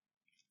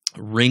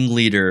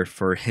ringleader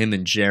for him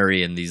and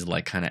Jerry in these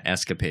like kind of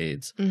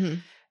escapades. Mm-hmm.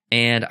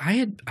 And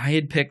I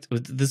had picked,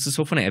 this is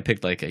so funny, I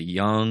picked like a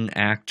young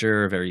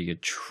actor, very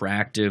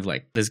attractive,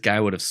 like this guy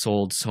would have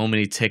sold so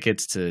many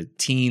tickets to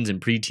teens and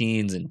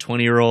preteens and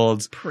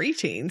 20-year-olds.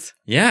 Preteens?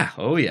 Yeah,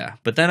 oh yeah.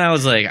 But then I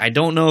was like, I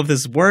don't know if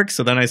this works,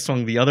 so then I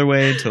swung the other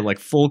way to like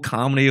full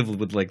comedy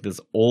with like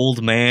this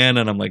old man,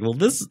 and I'm like, well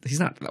he's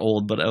not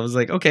old, but I was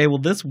like, okay, well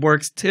this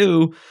works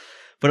too.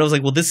 But I was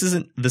like, well, this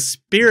isn't the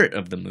spirit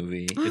of the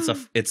movie.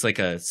 It's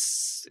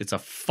a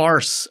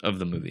farce of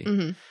the movie.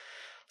 Mm-hmm.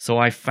 So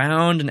I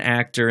found an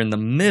actor in the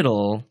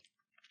middle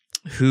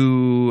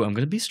who I'm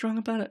going to be strong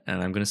about it,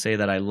 and I'm going to say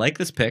that I like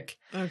this pick.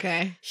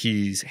 Okay.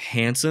 He's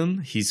handsome,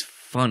 he's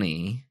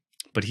funny,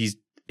 but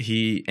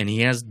he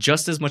has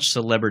just as much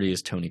celebrity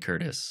as Tony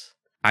Curtis.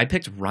 I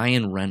picked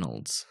Ryan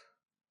Reynolds.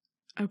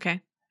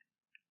 Okay.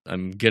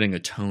 I'm getting a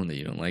tone that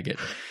you don't like it.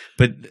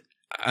 But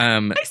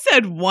I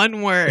said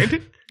one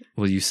word.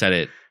 Well, you said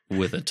it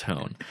with a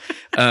tone.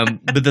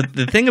 But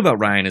the thing about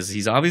Ryan is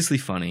he's obviously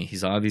funny.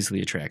 He's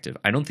obviously attractive.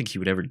 I don't think he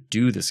would ever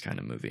do this kind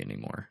of movie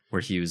anymore,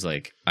 where he was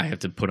like, I have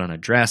to put on a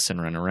dress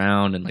and run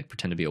around and like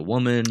pretend to be a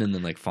woman and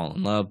then like fall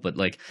in love. But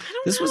like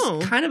this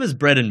was kind of his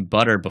bread and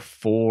butter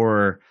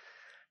before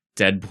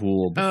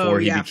Deadpool, before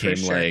he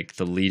became like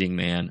the leading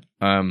man.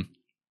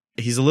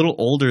 He's a little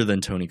older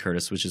than Tony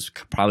Curtis, which is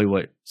probably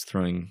what's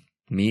throwing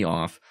me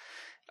off.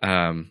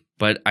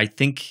 But I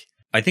think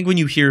when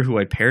you hear who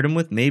I paired him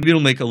with, maybe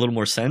it'll make a little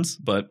more sense,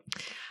 but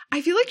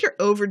I feel like you're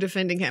over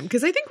defending him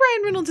because I think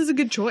Ryan Reynolds is a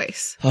good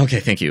choice. Okay,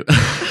 thank you.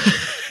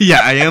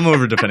 Yeah, I am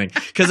over defending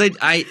because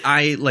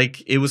I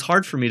like it was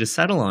hard for me to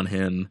settle on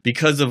him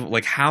because of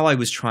like how I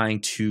was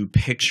trying to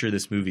picture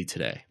this movie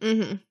today.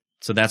 Mm-hmm.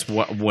 So that's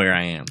where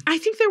I am. I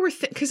think there were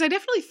because I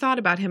definitely thought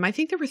about him. I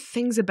think there were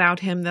things about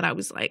him that I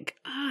was like,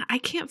 I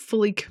can't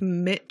fully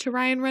commit to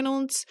Ryan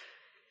Reynolds.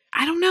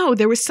 I don't know.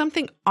 There was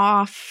something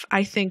off,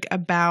 I think,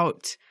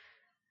 about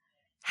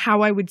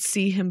how I would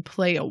see him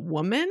play a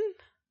woman.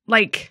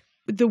 Like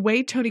the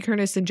way Tony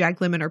Curtis and Jack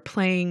Lemmon are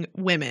playing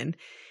women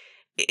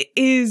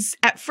is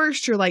at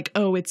first you're like,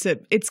 oh, it's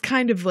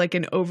kind of like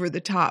an over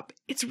the top.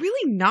 It's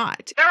really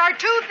not. There are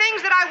two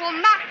things that I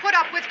will not put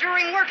up with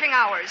during working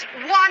hours.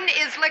 One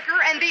is liquor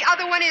and the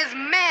other one is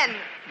men.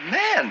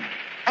 Men?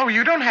 Oh,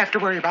 you don't have to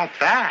worry about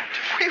that.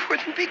 We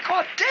wouldn't be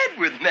caught dead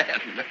with men.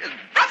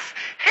 Rough,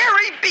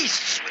 hairy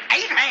beasts with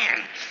 8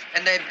 hands.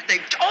 And they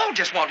all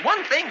just want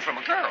one thing from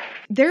a girl.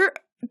 They're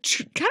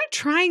kind of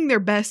trying their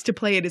best to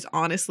play it as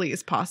honestly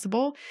as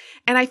possible.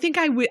 And I think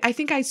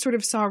I sort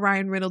of saw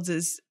Ryan Reynolds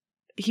as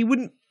he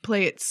wouldn't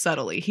play it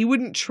subtly. He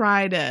wouldn't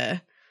try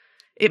to,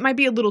 it might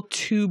be a little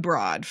too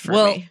broad for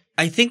me.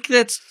 I think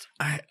that's,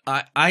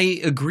 I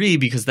agree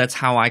because that's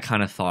how I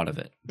kind of thought of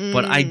it.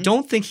 But I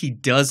don't think he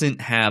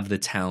doesn't have the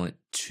talent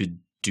to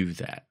do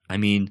that. I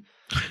mean,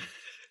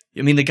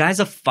 the guy's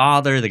a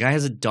father. The guy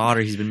has a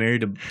daughter. He's been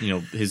married to,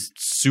 his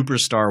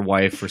superstar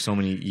wife for so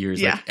many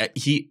years. Yeah. Like,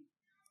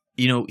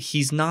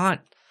 he's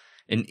not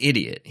an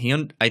idiot.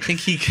 I think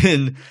he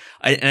can,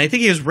 and I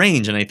think he has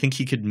range, and I think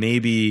he could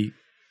maybe.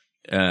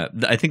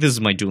 I think this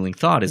is my dueling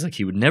thought: is like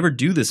he would never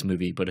do this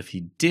movie, but if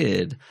he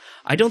did,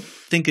 I don't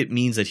think it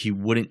means that he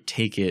wouldn't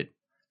take it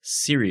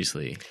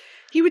seriously.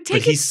 He would take it.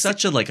 But he's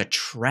such a like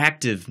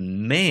attractive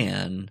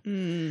man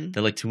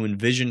that like to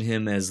envision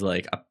him as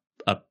like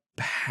a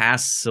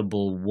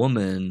passable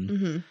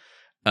woman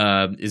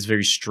is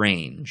very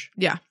strange.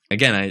 Yeah.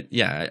 Again,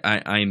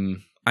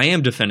 I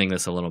am defending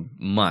this a little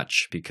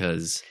much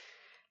because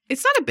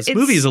it's not this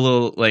movie is a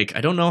little like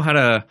I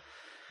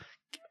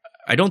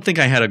don't think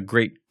I had a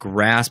great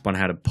grasp on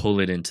how to pull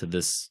it into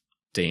this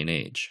day and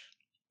age.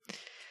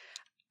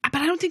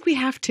 But I don't think we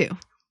have to.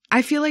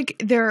 I feel like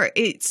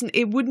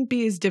it wouldn't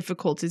be as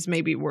difficult as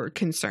maybe we're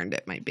concerned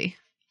it might be.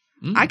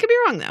 I could be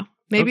wrong though.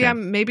 Maybe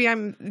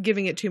I'm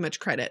giving it too much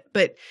credit.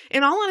 But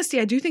in all honesty,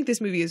 I do think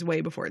this movie is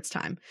way before its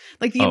time.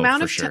 Like the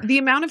amount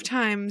of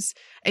times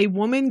a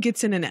woman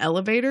gets in an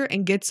elevator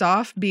and gets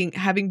off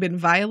having been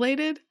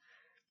violated.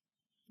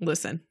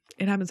 Listen,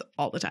 it happens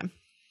all the time.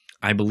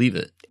 I believe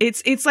it.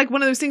 It's like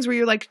one of those things where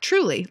you're like,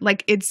 truly,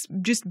 like it's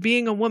just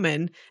being a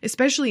woman,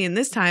 especially in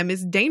this time,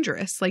 is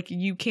dangerous. Like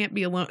you can't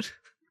be alone.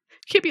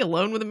 You can't be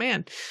alone with a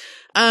man.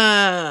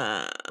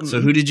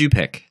 So who did you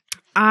pick?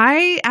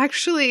 I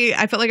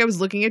felt like I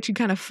was looking at you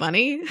kind of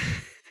funny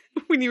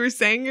when you were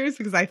saying yours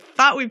because I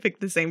thought we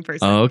picked the same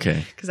person. Oh,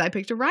 okay. Because I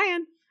picked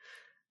Ryan.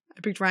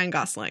 I picked Ryan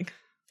Gosling.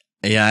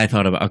 Yeah, I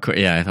thought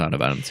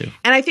about him too.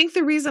 And I think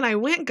the reason I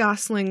went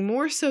Gosling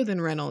more so than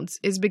Reynolds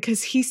is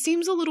because he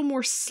seems a little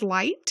more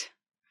slight.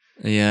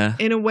 Yeah.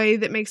 In a way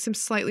that makes him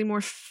slightly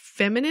more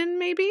feminine,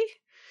 maybe.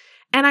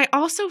 And I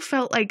also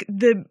felt like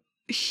the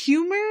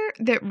humor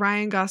that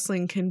Ryan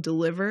Gosling can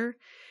deliver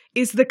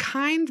is the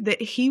kind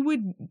that he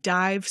would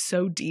dive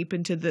so deep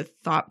into the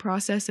thought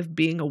process of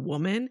being a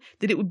woman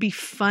that it would be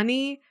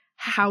funny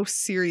how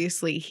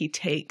seriously he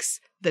takes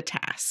the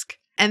task.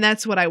 And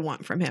that's what I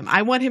want from him.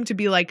 I want him to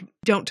be like,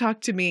 don't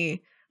talk to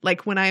me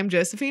like when I am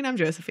Josephine, I'm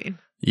Josephine.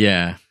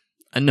 Yeah.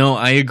 No,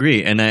 I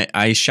agree. And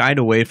I shied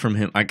away from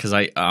him because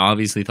I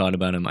obviously thought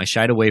about him. I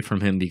shied away from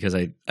him because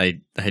I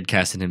had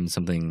casted him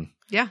in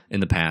in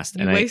the past.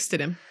 You wasted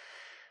him.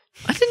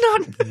 I did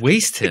not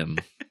waste him.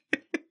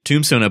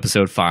 Tombstone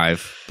episode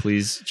 5.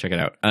 Please check it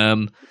out.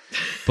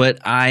 But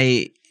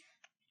I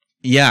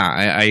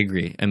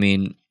agree. I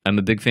mean, I'm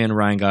a big fan of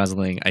Ryan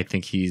Gosling. I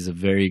think he's a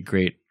very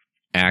great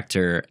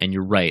actor. And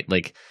you're right.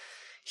 Like,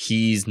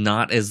 he's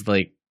not as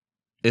like,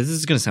 this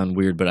is going to sound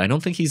weird, but I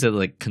don't think he's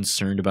like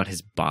concerned about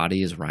his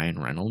body as Ryan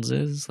Reynolds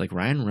is. Like,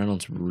 Ryan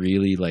Reynolds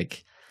really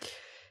like,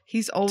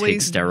 he's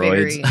always takes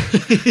steroids.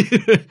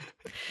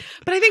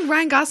 But I think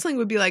Ryan Gosling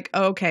would be like,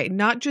 oh, okay,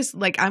 not just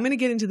like, I'm going to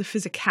get into the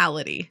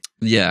physicality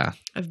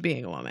of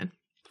being a woman.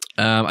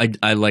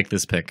 I like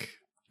this pick.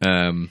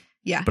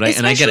 Yeah. But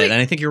I get it.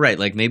 And I think you're right.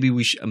 Like,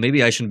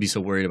 maybe I shouldn't be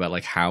so worried about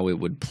like how it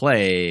would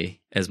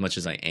play as much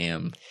as I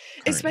am.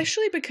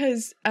 Especially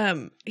because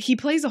he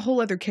plays a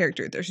whole other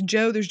character. There's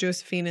Joe, there's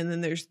Josephine, and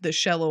then there's the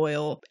Shell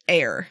Oil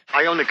heir.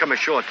 I only come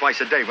ashore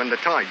twice a day when the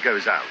tide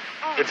goes out.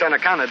 It's on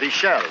account of these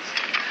shells.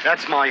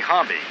 That's my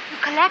hobby. You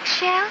collect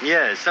shells?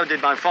 Yes, so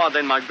did my father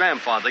and my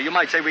grandfather. You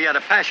might say we had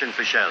a passion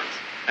for shells.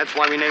 That's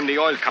why we named the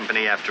oil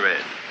company after it.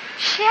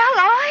 Shell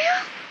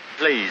Oil?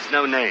 Please,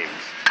 no names.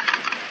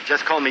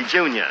 Just call me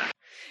Junior.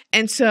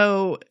 And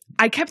so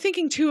I kept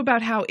thinking, too,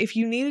 about how if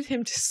you needed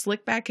him to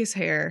slick back his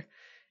hair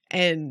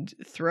and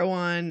throw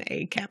on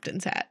a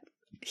captain's hat,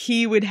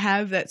 he would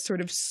have that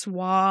sort of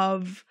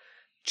suave,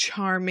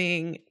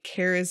 charming,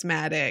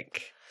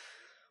 charismatic,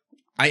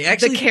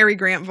 the Cary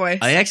Grant voice.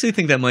 I actually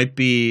think that might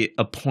be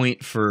a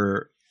point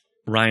for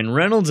Ryan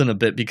Reynolds in a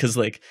bit because,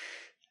 like,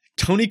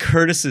 Tony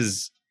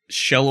Curtis's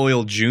Shell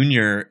Oil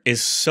Jr.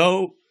 is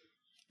so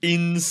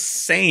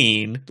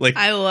insane. Like,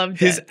 I loved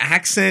his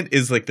accent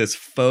is like this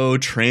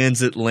faux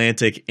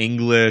transatlantic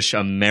English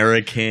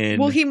American.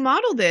 Well, he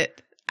modeled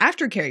it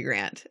after Cary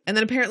Grant. And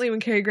then apparently when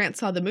Cary Grant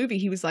saw the movie,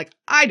 he was like,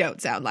 I don't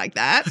sound like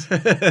that.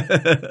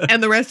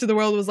 And the rest of the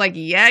world was like,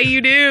 yeah,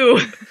 you do.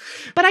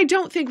 But I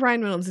don't think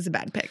Ryan Reynolds is a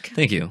bad pick.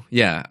 Thank you.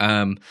 Yeah.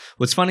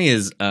 What's funny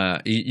is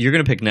you're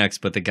going to pick next,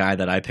 but the guy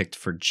that I picked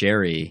for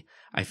Jerry,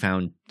 I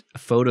found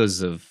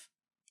photos of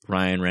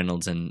Ryan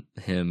Reynolds and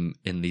him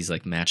in these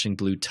like matching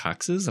blue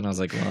tuxes. And I was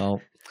like,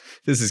 well,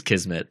 this is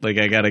kismet. Like,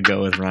 I got to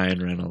go with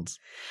Ryan Reynolds.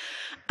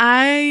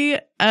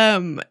 Some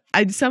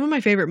of my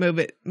favorite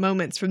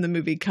moments from the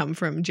movie come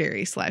from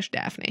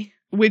Jerry/Daphne,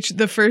 which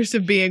the first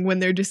of being when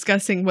they're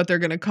discussing what they're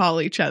going to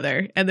call each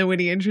other. And then when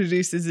he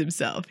introduces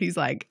himself, he's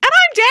like, and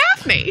I'm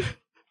Daphne.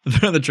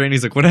 They're on the train.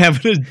 He's like, what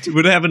happened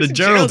to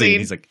Geraldine?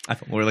 He's like, I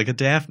felt more like a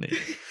Daphne.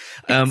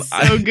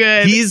 So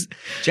good. He's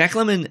Jack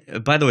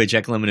Lemmon. By the way,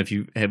 Jack Lemmon, if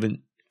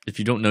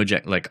you don't know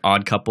Jack, like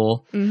Odd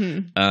Couple,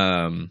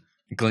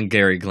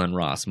 Glengarry Glen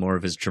Ross, more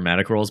of his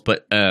dramatic roles,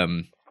 but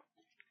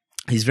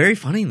he's very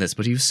funny in this.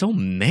 But he was so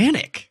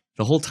manic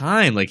the whole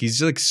time. Like,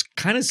 he's like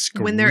kind of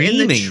screaming when they're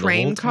in the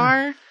train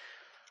car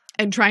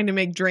and trying to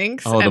make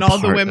drinks, and all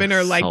the women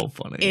are like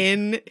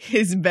in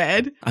his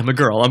bed. I'm a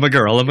girl.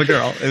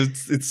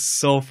 It's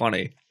so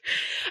funny.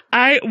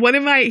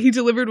 He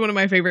delivered one of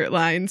my favorite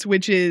lines,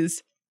 which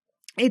is,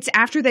 I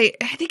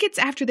think it's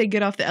after they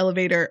get off the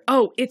elevator.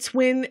 Oh, it's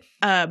when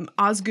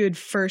Osgood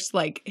first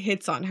like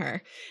hits on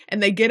her,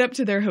 and they get up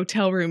to their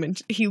hotel room,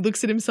 and he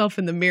looks at himself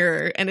in the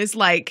mirror and is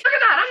like, look at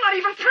that, I'm not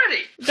even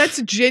pretty.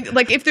 That's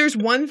like, if there's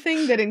one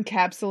thing that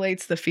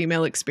encapsulates the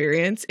female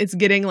experience, it's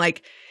getting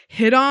like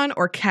hit on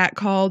or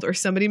catcalled or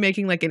somebody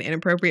making like an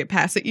inappropriate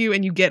pass at you,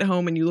 and you get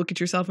home and you look at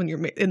yourself in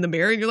the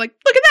mirror and you're like,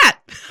 look at that,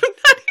 I'm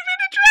not even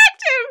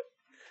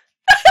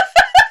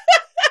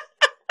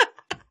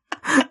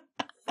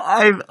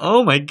attractive.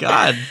 Oh my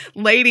God.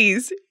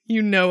 Ladies,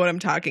 you know what I'm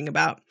talking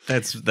about.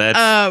 That's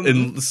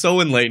so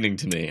enlightening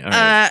to me. All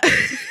right.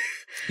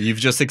 You've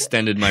just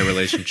extended my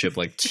relationship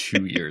like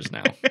 2 years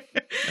now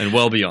and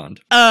well beyond.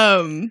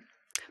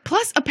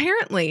 Plus,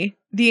 apparently,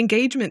 the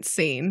engagement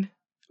scene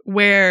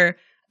where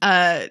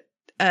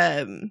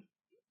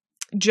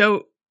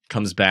Joe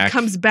comes back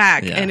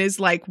and is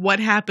like, what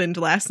happened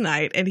last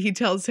night? And he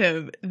tells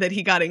him that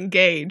he got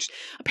engaged.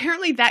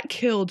 Apparently, that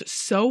killed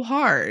so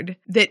hard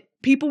that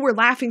people were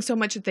laughing so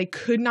much that they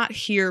could not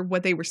hear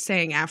what they were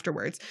saying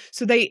afterwards.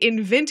 So they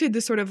invented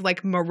this sort of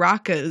like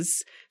maracas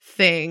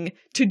thing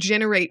to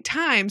generate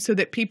time so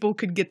that people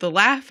could get the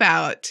laugh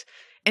out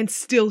and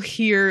still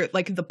hear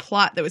like the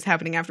plot that was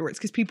happening afterwards,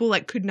 because people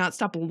like could not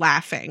stop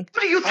laughing.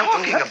 What are you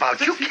talking about?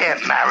 You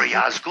can't marry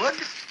Osgood.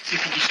 You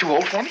think he's too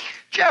old for me?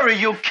 Jerry,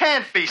 you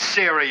can't be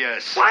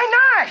serious.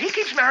 Why not? He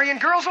keeps marrying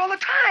girls all the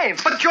time.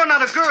 But you're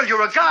not a girl,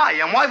 you're a guy.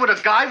 And why would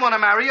a guy want to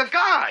marry a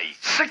guy?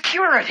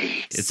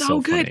 Security. It's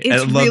so good. Funny.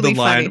 It's I love really the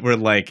line funny. where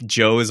like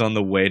Joe is on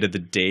the way to the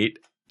date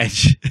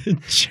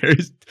And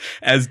Jerry's,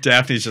 as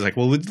Daphne's just like,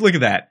 well, look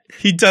at that.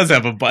 He does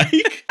have a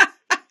bike.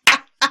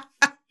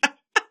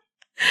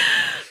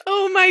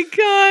 Oh my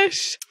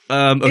gosh.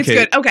 Okay. It's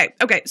good.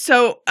 Okay.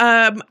 So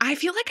I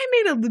feel like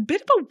I made a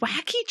bit of a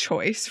wacky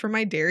choice for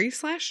my Jerry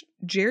slash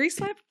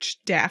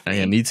Daphne.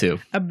 Yeah, me too.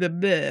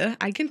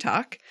 I can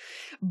talk.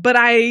 But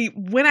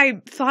when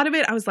I thought of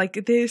it, I was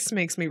like, this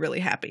makes me really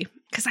happy.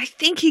 Because I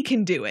think he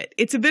can do it.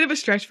 It's a bit of a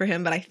stretch for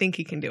him, but I think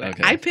he can do it.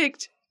 Okay. I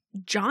picked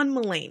John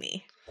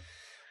Mulaney.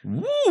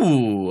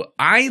 Ooh,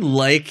 I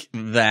like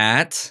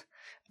that.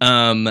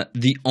 I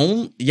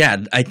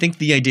think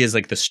the idea is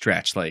like the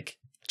stretch, like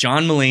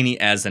John Mulaney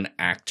as an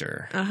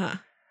actor. Uh-huh.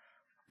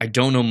 I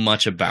don't know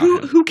much about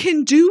him. Who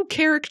can do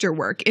character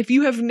work. If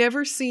you have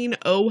never seen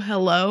Oh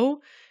Hello,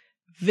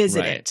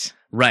 visit it.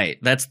 Right.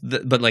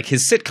 But like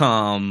his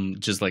sitcom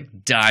just like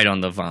died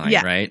on the vine,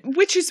 right?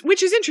 Which is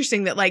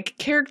interesting that like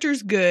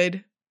characters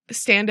good,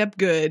 stand up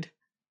good.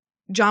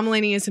 John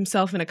Mulaney is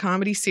himself in a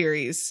comedy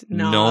series.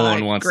 No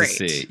one wants to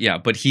see. Yeah,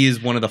 but he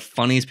is one of the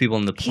funniest people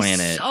on the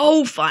planet. He's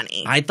so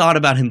funny. I thought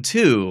about him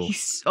too.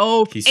 He's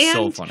so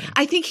funny.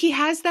 I think he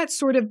has that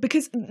sort of,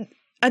 because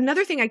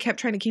another thing I kept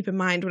trying to keep in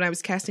mind when I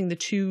was casting the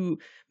two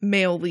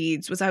male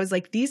leads was I was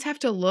like, these have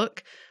to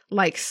look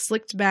like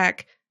slicked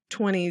back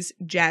 20s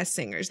jazz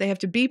singers. They have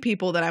to be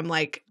people that I'm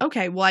like,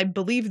 okay, well, I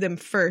believe them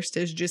first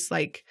as just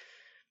like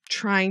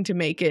trying to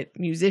make it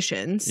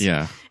musicians.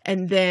 Yeah.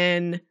 And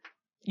then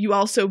you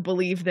also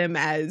believe them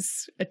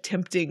as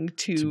attempting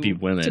to be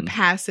women, to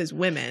pass as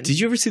women. Did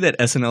you ever see that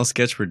SNL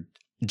sketch where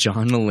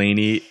John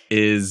Mulaney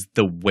is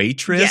the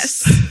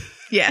waitress?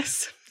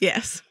 Yes.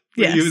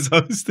 When he was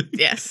hosting.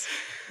 Yes.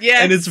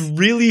 And it's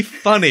really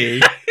funny.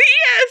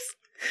 Yes.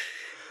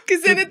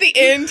 Because then at the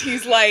end,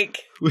 he's like,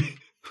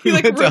 he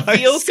like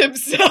reveals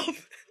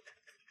himself.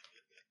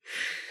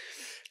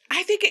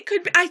 I think it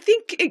could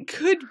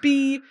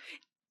be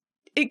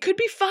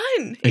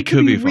fun. It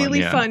could be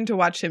really fun to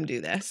watch him do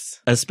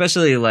this.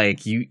 Especially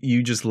like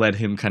you just let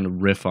him kind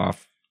of riff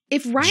off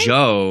if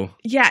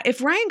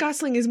Ryan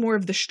Gosling is more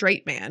of the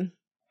straight man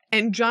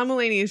and John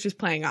Mulaney is just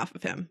playing off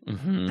of him.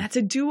 Mm-hmm. That's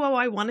a duo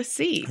I want to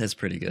see. That's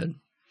pretty good.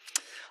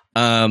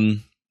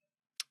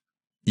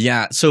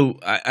 Yeah, so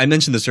I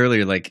mentioned this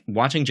earlier, like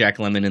watching Jack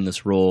Lemmon in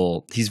this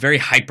role, he's very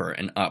hyper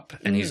and up,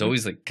 and he's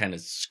always like kind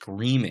of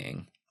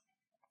screaming.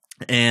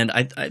 And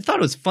I thought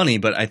it was funny,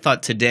 but I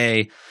thought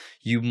today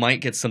you might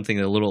get something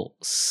a little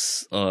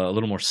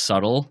more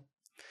subtle.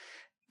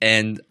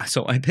 And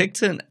so I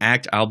picked an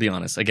act. I'll be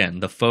honest.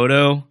 Again, the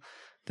photo,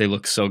 they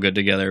look so good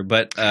together.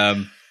 But I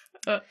need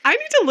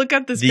to look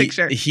up this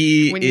picture.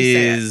 He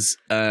is,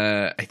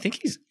 I think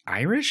he's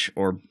Irish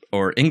or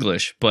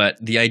English. But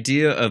the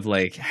idea of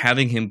like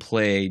having him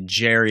play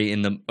Jerry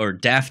or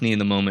Daphne in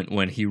the moment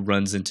when he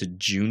runs into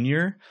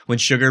Junior, when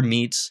Sugar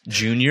meets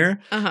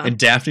Junior, and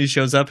Daphne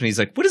shows up and he's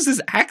like, "What is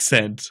this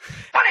accent?"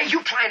 What are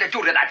you trying to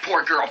do to that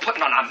poor girl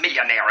putting on a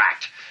millionaire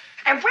act?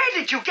 And where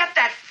did you get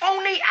that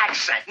phony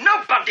accent?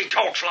 Nobody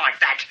talks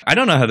like that. I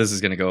don't know how this is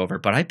going to go over,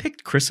 but I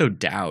picked Chris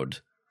O'Dowd.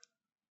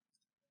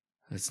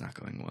 It's not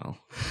going well.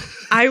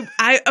 I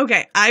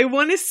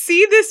want to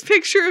see this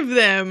picture of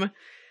them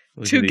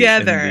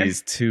together. In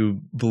these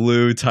two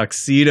blue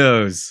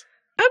tuxedos.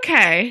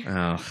 Okay.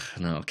 Oh,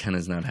 no, Ken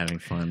is not having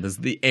fun.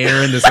 The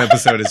air in this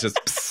episode is just...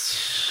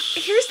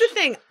 Here's the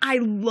thing. I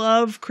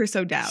love Chris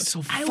O'Dowd.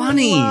 So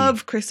funny. I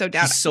love Chris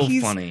O'Dowd.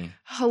 He's funny.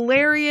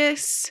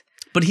 Hilarious.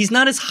 But he's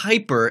not as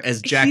hyper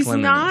as Jack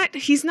Lemmon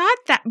is. He's not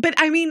that. But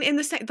I mean,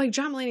 like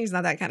John Mulaney's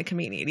not that kind of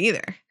comedian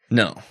either.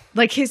 No.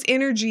 Like his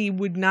energy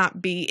would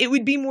not be. It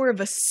would be more of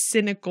a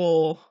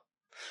cynical.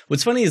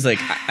 What's funny is like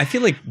I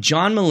feel like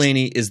John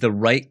Mulaney is the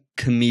right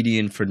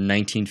comedian for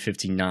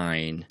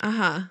 1959.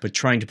 But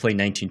trying to play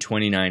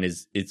 1929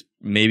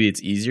 maybe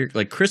it's easier.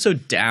 Like Chris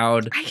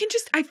O'Dowd. I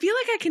feel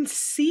like I can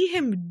see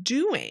him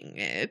doing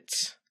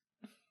it.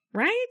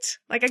 Right?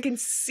 Like I can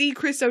see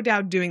Chris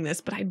O'Dowd doing this,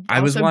 but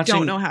I also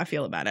don't know how I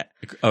feel about it.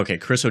 Okay,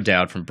 Chris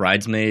O'Dowd from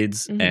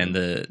Bridesmaids and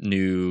the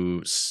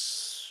new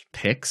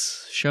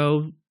Pix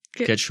show,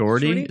 Get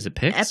Shorty. Is it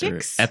Pix?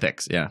 Epics?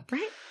 Epics, yeah.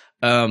 Right.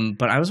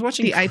 But I was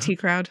watching the IT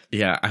Crowd.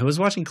 Yeah, I was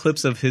watching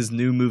clips of his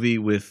new movie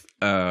with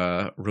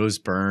Rose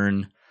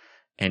Byrne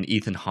and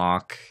Ethan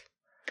Hawke.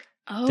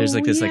 Oh, there's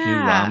like this like new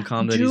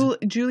rom-com that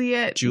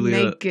Julia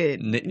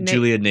Naked.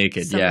 Julia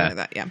Naked, something like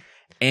that, yeah.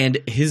 And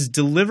his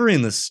delivery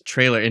in this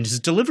trailer and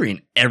his delivery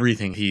in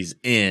everything he's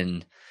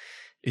in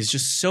is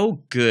just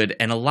so good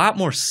and a lot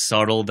more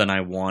subtle than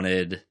I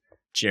wanted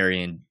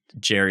Jerry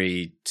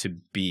to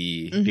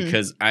be.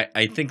 Because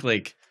I think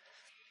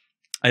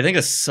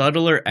a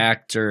subtler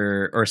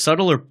actor or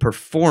subtler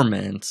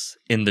performance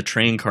in the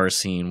train car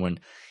scene when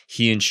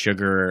he and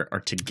Sugar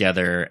are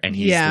together and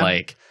he's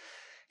like,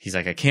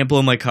 I can't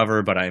blow my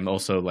cover, but I'm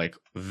also like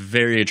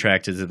very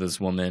attracted to this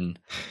woman.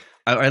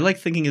 I like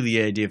thinking of the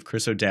idea of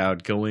Chris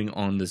O'Dowd going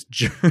on this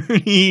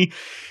journey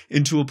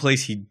into a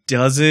place he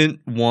doesn't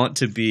want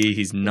to be,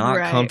 he's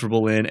not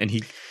comfortable in,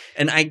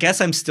 and I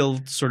guess I'm still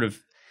sort of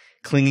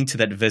clinging to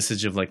that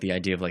vestige of like the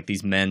idea of like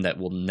these men that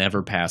will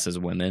never pass as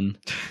women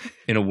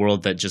in a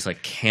world that just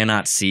like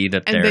cannot see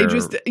that And they're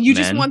you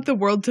just men. want the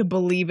world to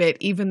believe it,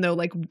 even though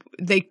like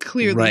they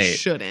clearly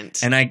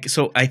shouldn't. And I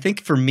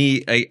think for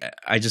me,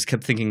 I just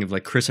kept thinking of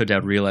like Chris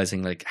O'Dowd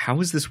realizing like, how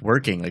is this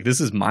working? Like,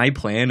 this is my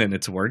plan and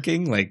it's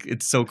working. Like,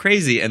 it's so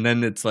crazy. And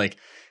then it's like,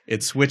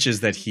 it switches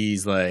that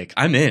he's like,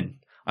 I'm in.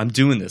 I'm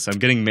doing this. I'm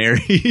getting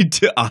married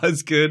to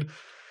Osgood.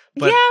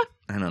 But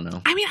I don't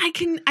know. I mean,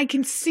 I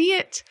can see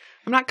it.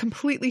 I'm not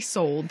completely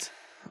sold.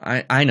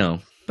 I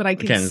know. But I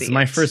can Again, see it's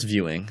my it. first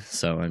viewing,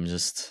 so I'm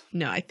just...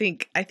 No, I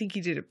think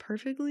you did a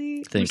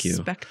perfectly Thank you.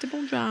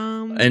 respectable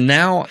job. And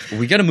now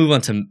we got to move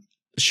on to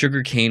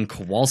Sugarcane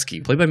Kowalski,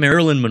 played by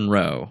Marilyn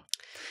Monroe.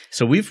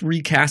 So we've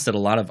recasted a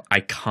lot of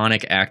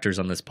iconic actors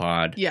on this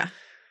pod. Yeah.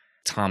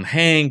 Tom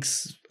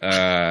Hanks,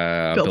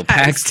 Bill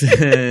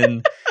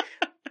Paxton,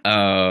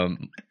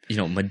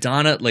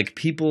 Madonna, like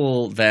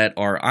people that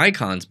are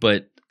icons,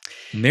 but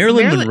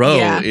Marilyn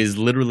Monroe is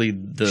literally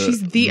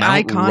She's the Mount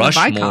icon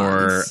Rushmore of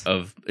icons.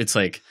 of it's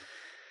like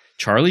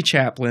Charlie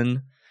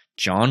Chaplin,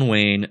 John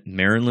Wayne,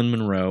 Marilyn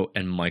Monroe,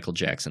 and Michael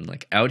Jackson.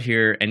 Like out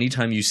here,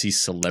 anytime you see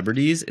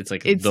celebrities, it's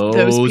like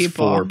those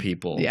people. 4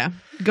 people. Yeah.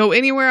 Go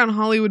anywhere on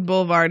Hollywood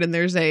Boulevard and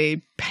there's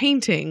a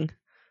painting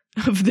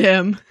of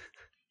them.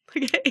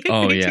 Like a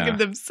painting of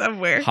them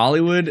somewhere.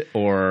 Hollywood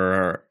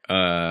or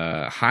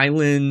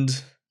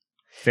Highland,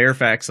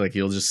 Fairfax, like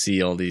you'll just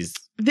see all these.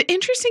 The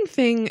interesting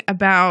thing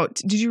about...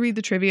 Did you read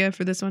the trivia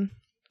for this one?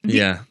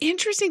 The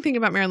interesting thing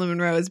about Marilyn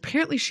Monroe is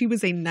apparently she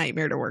was a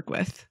nightmare to work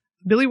with.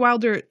 Billy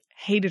Wilder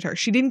hated her.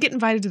 She didn't get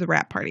invited to the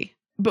wrap party.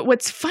 But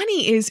what's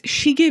funny is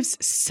she gives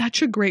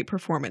such a great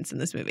performance in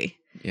this movie.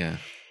 Yeah.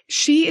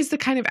 She is the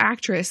kind of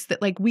actress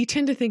that like we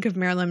tend to think of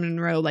Marilyn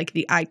Monroe like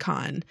the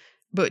icon,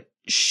 but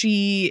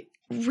she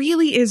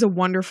really is a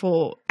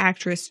wonderful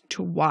actress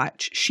to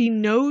watch. She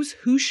knows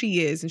who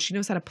she is and she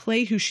knows how to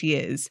play who she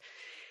is.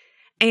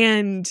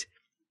 And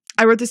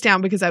I wrote this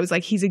down because I was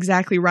like, he's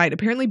exactly right.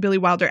 Apparently Billy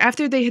Wilder,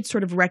 after they had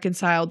sort of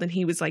reconciled and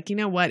he was like, you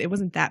know what? It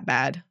wasn't that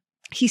bad.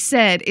 He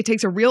said it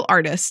takes a real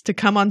artist to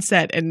come on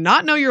set and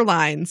not know your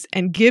lines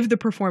and give the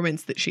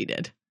performance that she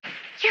did.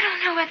 You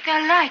don't know what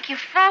they're like. You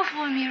fall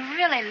for them. You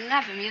really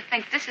love them. You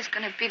think this is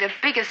going to be the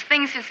biggest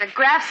thing since the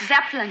Graf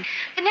Zeppelin.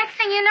 The next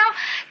thing you know,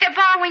 they're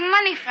borrowing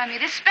money from you.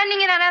 They're spending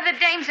it on other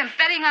dames and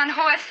betting on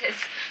horses.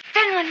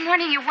 Then one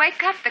morning you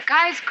wake up, the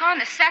guy's gone,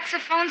 the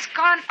saxophone's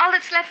gone. All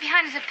that's left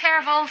behind is a pair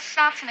of old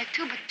socks and a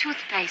tube of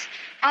toothpaste,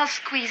 all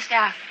squeezed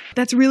out.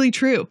 That's really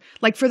true.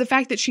 Like for the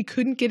fact that she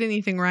couldn't get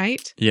anything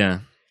right. Yeah.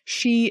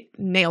 She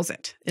nails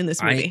it in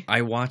this movie.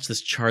 I watched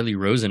this Charlie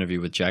Rose interview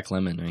with Jack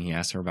Lemmon, and he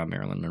asked her about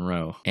Marilyn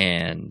Monroe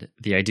and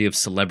the idea of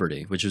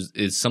celebrity, which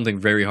is something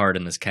very hard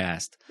in this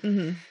cast.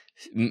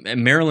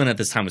 Mm-hmm. Marilyn at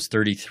this time was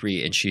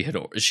 33, and she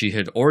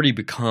had already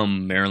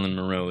become Marilyn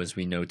Monroe as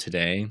we know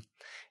today.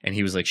 And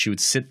he was like, she would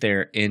sit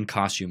there in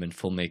costume and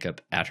full makeup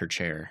at her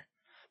chair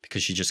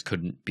because she just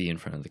couldn't be in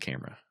front of the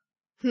camera.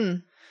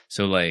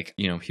 So like,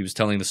 he was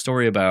telling the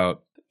story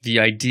about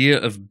the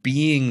idea of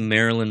being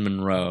Marilyn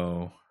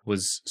Monroe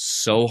was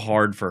so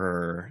hard for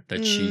her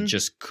that she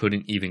just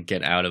couldn't even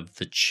get out of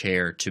the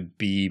chair to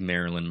be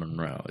Marilyn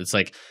Monroe. It's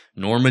like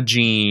Norma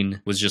Jean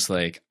was just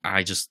like,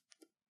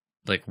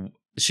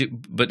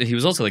 but he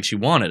was also like, she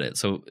wanted it.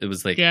 So it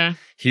was like,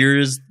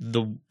 here's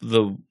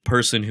the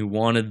person who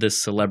wanted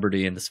this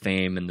celebrity and this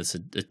fame and this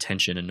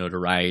attention and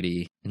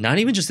notoriety. Not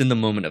even just in the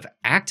moment of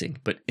acting,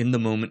 but in the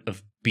moment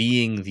of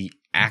being the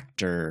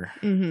actor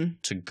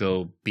to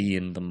go be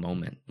in the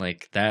moment.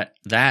 Like that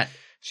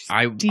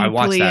I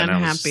watched that and I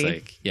was just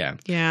like, yeah.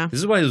 This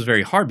is why it was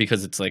very hard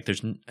because it's like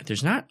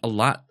there's not a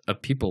lot of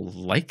people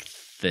like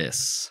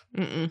this.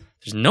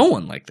 There's no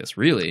one like this,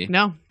 really.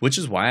 No. Which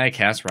is why I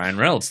cast Ryan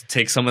Reynolds to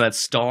take some of that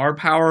star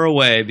power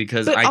away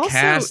because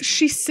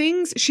she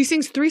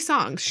sings 3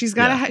 songs. She's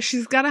got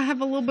to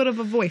have a little bit of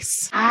a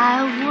voice.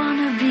 I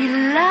wanna be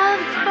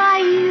loved by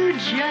you,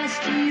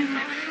 just you,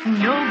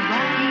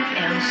 nobody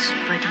else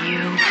but you.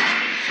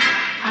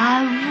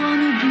 I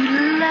wanna be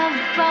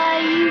loved by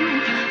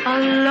you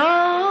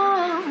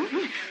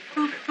alone.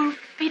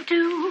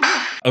 Boop-boop-be-doo.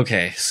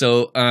 Okay,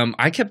 so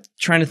I kept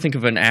trying to think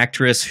of an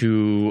actress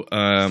who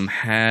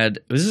had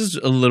this is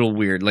a little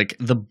weird, like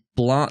the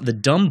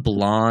dumb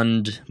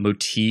blonde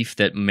motif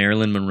that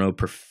Marilyn Monroe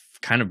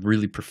kind of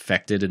really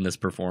perfected in this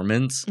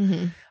performance.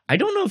 I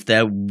don't know if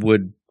that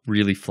would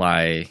really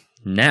fly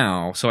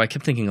now. So I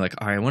kept thinking like,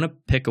 all right, I want to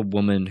pick a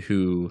woman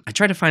who I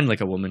tried to find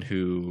like a woman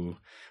who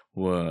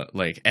were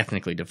like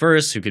ethnically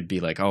diverse, who could be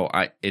like,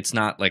 it's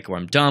not like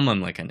I'm dumb, I'm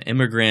like an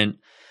immigrant.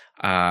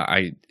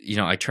 I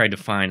tried to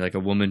find like a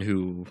woman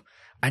who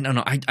I don't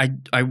know.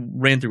 I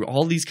ran through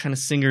all these kind of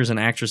singers and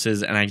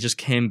actresses, and I just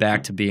came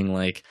back to being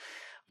like,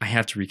 I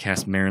have to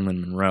recast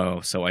Marilyn Monroe.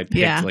 So I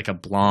picked like a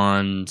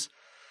blonde,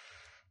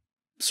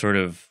 sort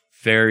of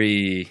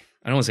very,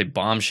 I don't want to say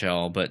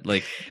bombshell, but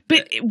like.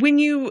 But when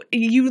you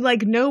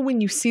like know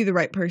when you see the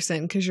right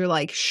person, because you're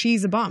like,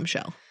 she's a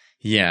bombshell.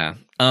 Yeah.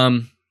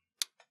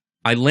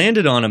 I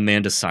landed on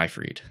Amanda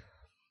Seyfried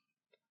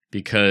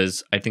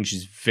because I think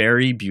she's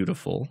very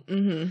beautiful.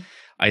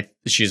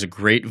 She has a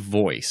great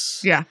voice.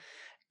 Yeah.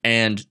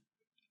 And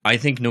I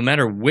think no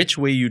matter which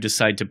way you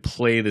decide to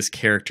play this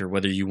character,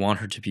 whether you want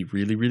her to be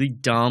really, really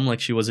dumb like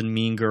she was in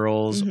Mean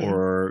Girls,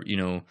 or, you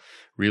know,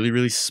 really,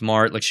 really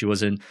smart like she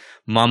was in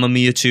Mamma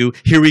Mia 2,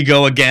 Here We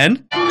Go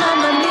Again.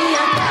 Mamma Mia,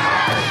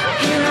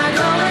 here I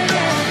go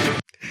again.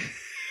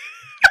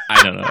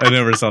 I don't know. I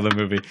never saw the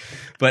movie.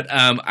 But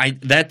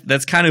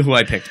that's kind of who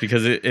I picked,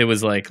 because it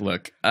was like,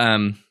 look,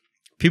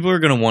 people are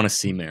going to want to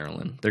see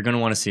Marilyn. They're going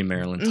to want to see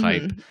Marilyn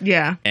type.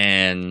 Yeah.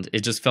 And it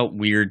just felt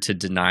weird to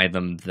deny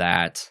them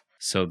that.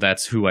 So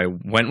that's who I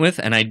went with,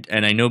 and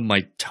I know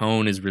my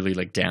tone is really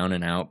like down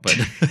and out, but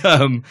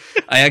I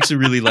actually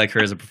really like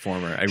her as a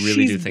performer. I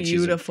really do think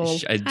beautiful.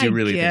 I do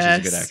really think she's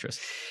a good actress.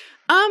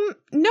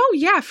 No,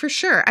 yeah, for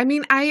sure. I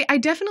mean, I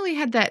definitely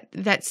had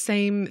that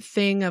same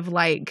thing of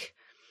like,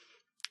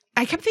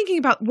 I kept thinking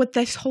about what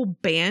this whole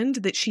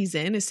band that she's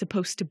in is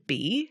supposed to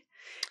be.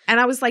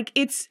 And I was like,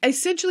 it's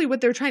essentially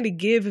what they're trying to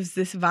give is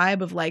this vibe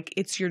of like,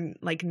 it's your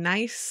like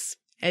nice,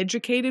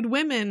 educated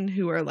women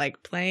who are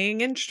like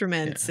playing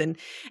instruments, and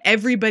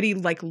everybody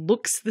like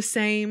looks the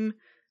same,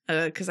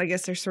 because I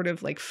guess they're sort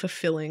of like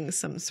fulfilling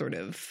some sort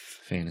of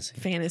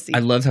fantasy. I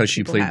love how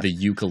she played the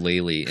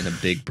ukulele in a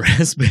big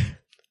brass band.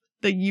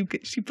 She's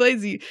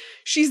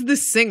the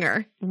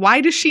singer.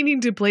 Why does she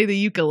need to play the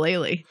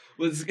ukulele?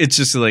 Well, it's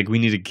just like we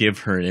need to give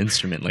her an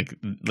instrument. Like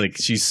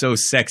she's so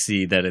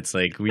sexy that it's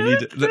like we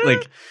need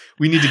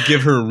to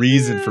give her a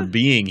reason for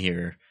being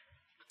here.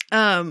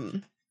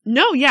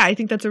 No, yeah, I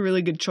think that's a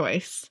really good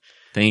choice.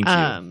 Thank you.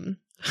 I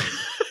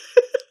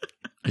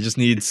just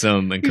need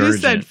some encouragement.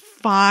 You said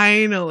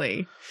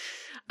finally.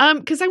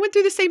 Because I went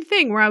through the same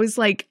thing where I was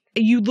like,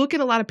 you look at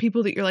a lot of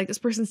people that you're like, this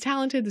person's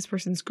talented, this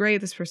person's great,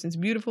 this person's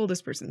beautiful,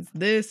 this person's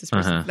this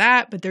person's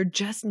that, but they're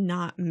just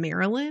not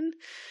Marilyn.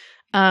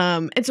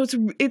 And so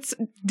it's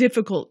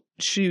difficult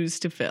shoes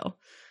to fill.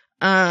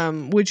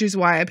 Which is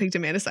why I picked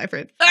Amanda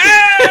Seyfried.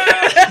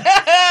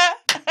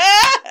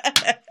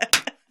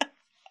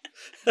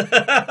 She's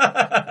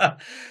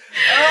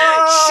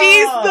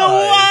the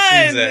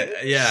one.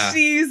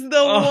 She's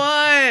the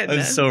one.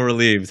 I'm so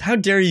relieved. How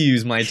dare you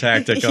use my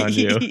tactic on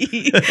you?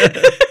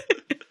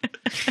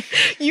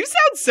 You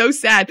sound so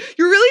sad.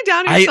 You're really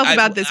down on yourself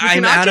about this.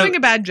 You're not doing a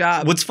bad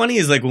job. What's funny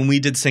is like when we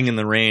did Sing in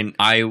the Rain,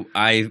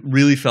 I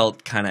really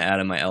felt kind of out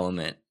of my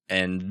element.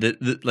 And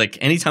like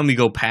anytime we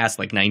go past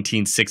like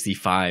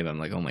 1965, I'm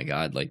like, oh my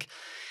God, like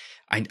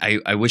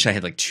I wish I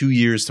had like 2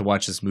 years to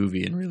watch this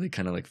movie and really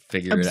kind of like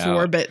figure it out.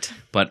 Absorb it.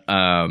 But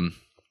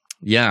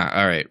yeah,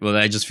 all right. Well,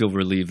 I just feel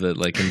relieved that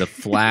like in the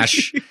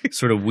flash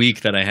sort of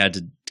week that I had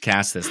to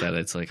cast this, that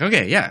it's like,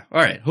 okay, yeah,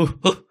 all right.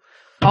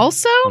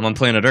 Also, I'm on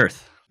planet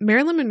Earth.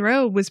 Marilyn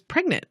Monroe was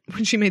pregnant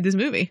when she made this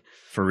movie.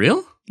 For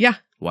real? Yeah.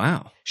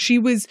 Wow. She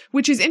was,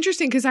 which is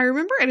interesting because I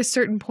remember at a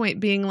certain point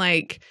being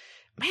like,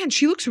 man,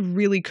 she looks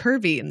really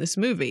curvy in this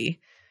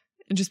movie.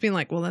 And just being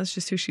like, well, that's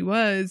just who she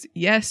was.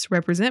 Yes,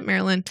 represent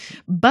Marilyn.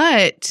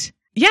 But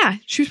yeah,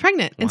 she was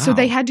pregnant. And so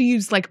they had to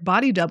use like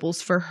body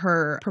doubles for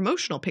her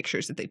promotional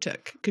pictures that they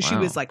took because she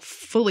was like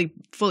fully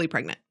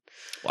pregnant.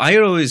 I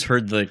had always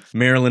heard that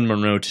Marilyn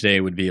Monroe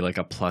today would be like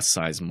a plus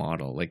size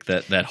model, like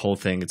that whole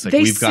thing. It's like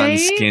we've gotten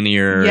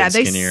skinnier. Yeah,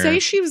 they skinnier. say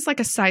she was like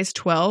a size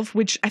 12,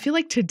 which I feel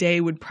like today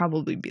would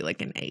probably be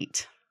like an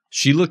 8.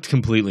 She looked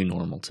completely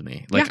normal to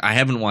me. Like I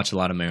haven't watched a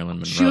lot of Marilyn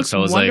Monroe, she looks so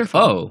I was wonderful.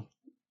 like, oh,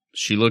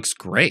 she looks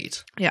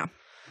great. Yeah.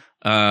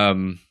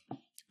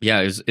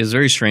 Yeah, it's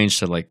very strange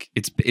to like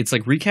it's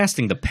like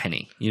recasting the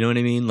penny. You know what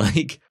I mean?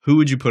 Like, who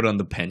would you put on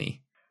the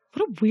penny?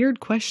 What a weird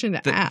question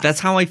to ask. That's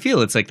how I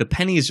feel. It's like the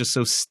penny is just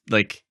so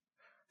like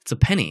it's a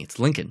penny. It's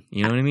Lincoln.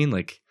 You know what I mean?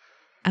 Like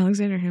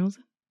Alexander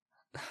Hamilton?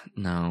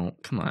 No,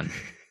 come on.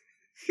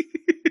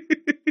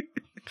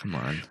 Come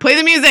on. Play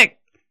the music.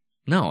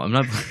 No, I'm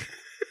not.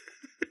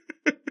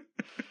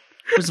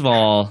 First of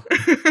all,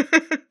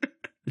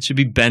 it should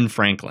be Ben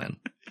Franklin.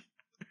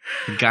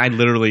 The guy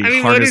literally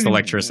harnessed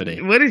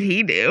electricity. What did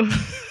he do?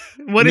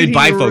 What did he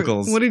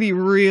bifocals. What did he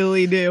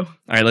really do? All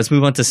right, let's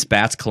move on to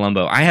Spats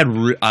Columbo. I had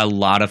a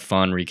lot of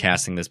fun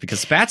recasting this because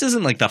Spats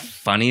isn't like the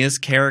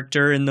funniest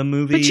character in the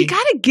movie. But you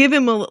gotta give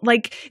him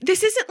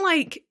this isn't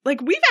like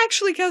we've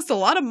actually cast a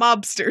lot of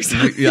mobsters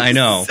I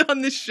know.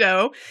 on this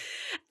show.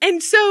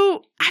 And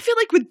so I feel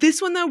like with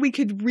this one though, we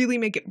could really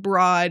make it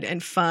broad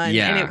and fun.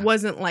 Yeah. And it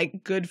wasn't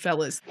like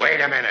Goodfellas. Wait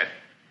a minute.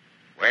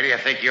 Where do you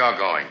think you're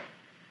going?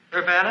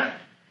 Urbana?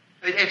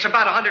 It's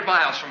about 100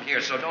 miles from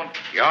here, so don't...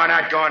 You're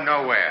not going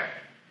nowhere.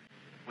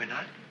 We're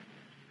not?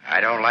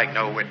 I don't like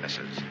no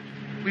witnesses.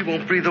 We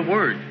won't breathe a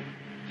word.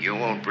 You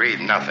won't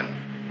breathe nothing.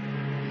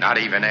 Not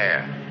even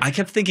air. I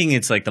kept thinking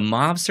it's like the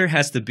mobster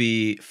has to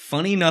be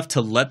funny enough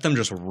to let them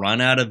just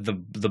run out of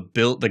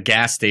the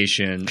gas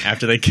station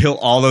after they kill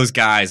all those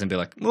guys and be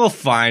like, we'll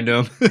find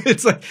them.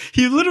 It's like,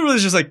 he literally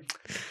is just like,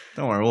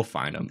 don't worry, we'll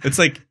find them. It's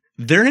like,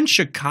 they're in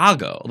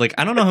Chicago. Like,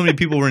 I don't know how many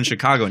people were in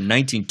Chicago in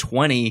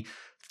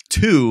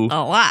 1922.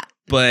 A lot.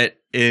 But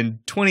in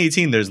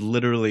 2018, there's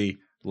literally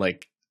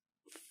like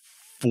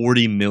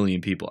 40 million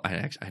people.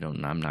 I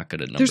don't know. I'm not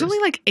good at numbers. There's only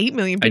like 8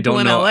 million people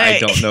in LA. I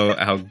don't know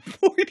how. 40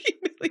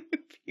 million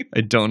people. I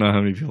don't know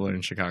how many people are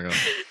in Chicago.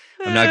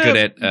 I'm not good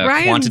at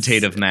Brian's-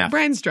 quantitative math.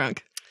 Brian's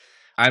drunk.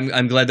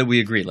 I'm glad that we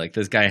agreed. Like,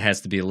 this guy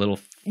has to be a little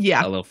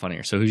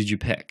funnier. So who did you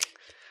pick?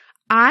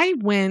 I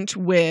went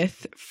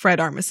with Fred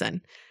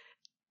Armisen.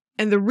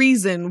 And the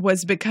reason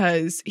was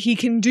because he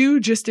can do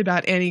just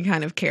about any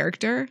kind of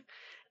character.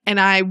 And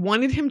I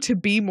wanted him to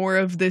be more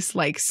of this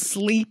like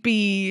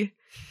sleepy,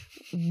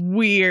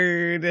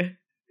 weird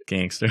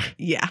Gangster.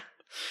 Yeah.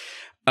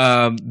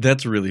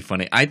 That's really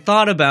funny. I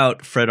thought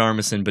about Fred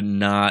Armisen, but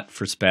not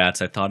for Spats.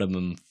 I thought of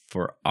him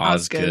for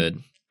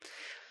Osgood.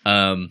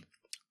 Fred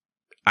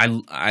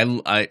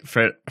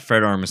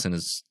Armisen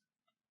is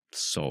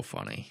so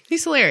funny.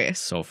 He's hilarious.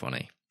 So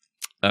funny.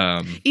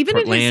 Even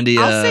Portlandia, in his,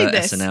 I'll say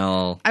this.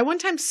 SNL. I one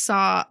time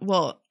saw,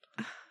 well,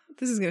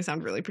 this is going to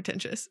sound really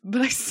pretentious,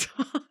 but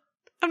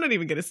I'm not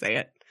even going to say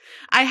it.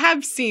 I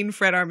have seen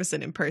Fred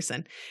Armisen in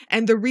person.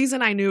 And the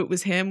reason I knew it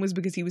was him was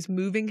because he was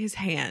moving his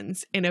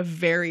hands in a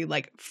very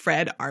like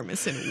Fred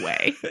Armisen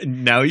way.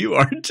 Now you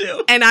are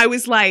too. And I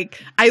was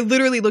like, I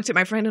literally looked at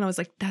my friend and I was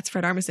like, that's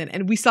Fred Armisen.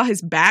 And we saw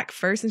his back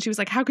first and she was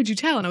like, how could you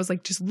tell? And I was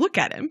like, just look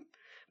at him.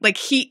 Like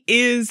he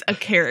is a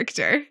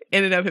character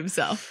in and of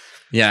himself.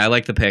 Yeah, I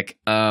like the pick.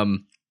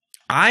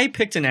 I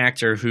picked an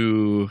actor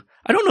who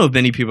I don't know if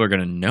many people are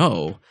going to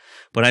know,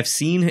 but I've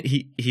seen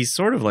he's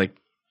sort of like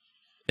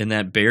in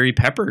that Barry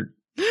Pepper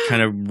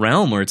kind of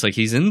realm where it's like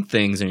he's in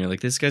things and you're like,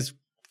 this guy's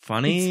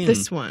funny. It's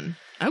this one.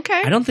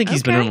 Okay. I don't think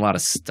he's been in a lot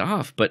of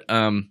stuff, but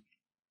I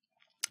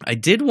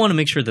did want to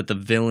make sure that the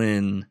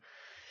villain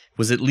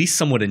was at least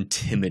somewhat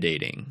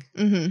intimidating.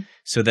 Mm-hmm.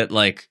 So that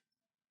like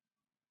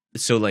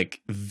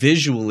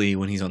visually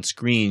when he's on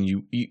screen,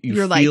 you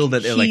You're feel like,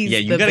 that they're like, he's yeah,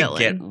 you the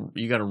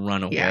gotta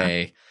run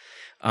away.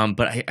 Yeah.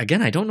 But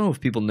I don't know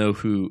if people know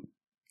who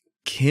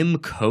Kim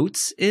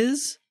Coates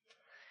is.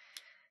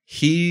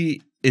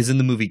 He is in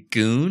the movie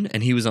Goon,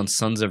 and he was on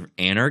Sons of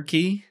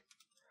Anarchy,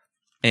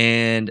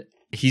 and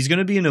he's going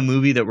to be in a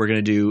movie that we're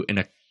going to do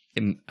in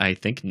I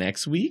think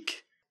next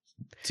week.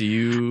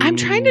 I'm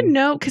trying to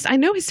know because I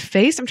know his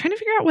face. I'm trying to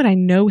figure out what I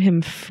know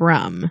him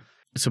from.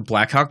 So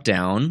Black Hawk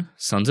Down,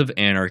 Sons of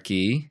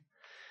Anarchy,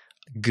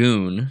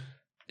 Goon.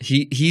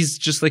 He's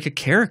just like a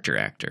character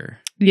actor.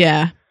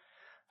 Yeah.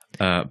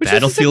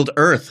 Battlefield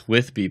Earth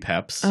with B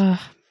Peps.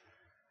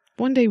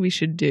 One day we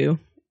should do.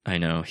 I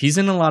know. He's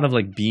in a lot of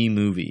like B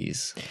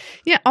movies.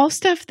 Yeah, all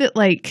stuff that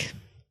like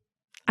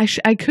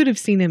I could have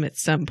seen him at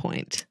some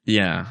point.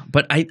 Yeah,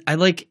 but I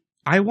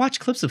watch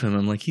clips of him.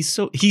 I'm like,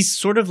 he's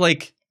sort of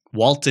like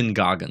Walton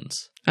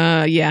Goggins.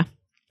 Yeah.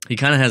 He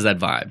kind of has that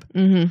vibe.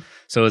 Mm-hmm.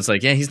 So it's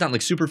like, yeah, he's not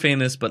like super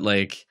famous, but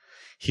like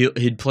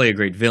he'd play a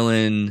great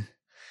villain.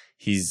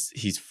 He's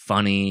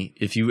funny.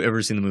 If you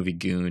ever seen the movie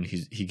Goon,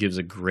 he gives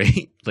a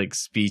great like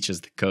speech as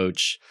the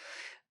coach.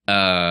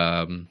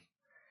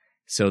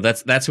 So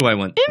that's who I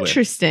went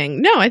Interesting.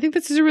 With. No, I think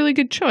this is a really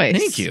good choice.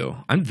 Thank you.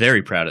 I'm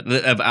very proud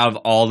of out of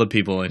all the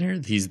people in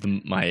here. He's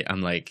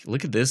I'm like,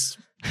 look at this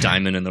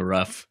diamond in the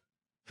rough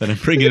that I'm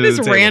bringing to this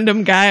the table.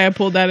 Random guy I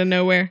pulled out of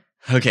nowhere.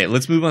 Okay,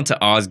 let's move on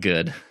to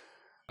Osgood.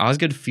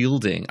 Osgood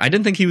Fielding. I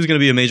didn't think he was going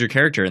to be a major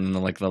character, and then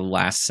the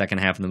last second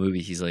half of the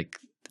movie, he's like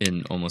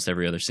in almost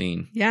every other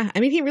scene. Yeah,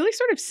 I mean, he really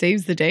sort of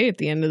saves the day at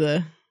the end of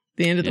the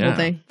whole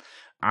thing.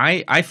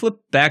 I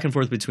flipped back and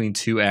forth between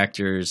two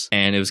actors,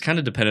 and it was kind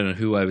of dependent on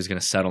who I was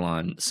going to settle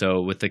on.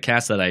 So with the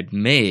cast that I'd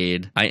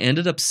made, I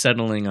ended up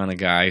settling on a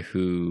guy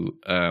who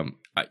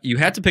you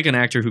had to pick an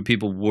actor who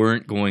people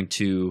weren't going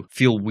to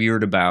feel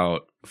weird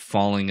about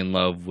falling in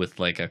love with,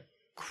 like a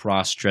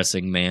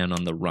cross-dressing man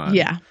on the run.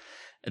 Yeah.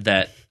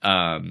 That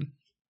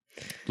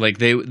like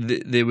they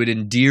would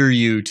endear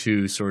you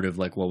to sort of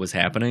like what was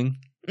happening.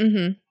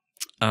 Mm-hmm.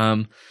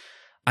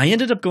 I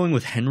ended up going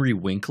with Henry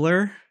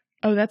Winkler.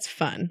 Oh, that's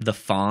fun. The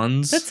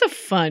Fonz. That's a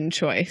fun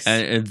choice.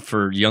 And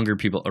for younger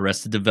people,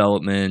 Arrested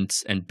Development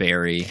and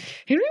Barry.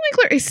 Henry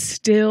Winkler is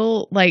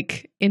still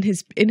like in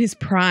his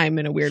prime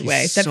in a weird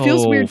way. That so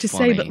feels weird to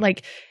funny. say, but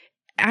like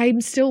I'm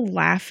still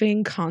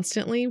laughing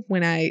constantly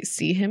when I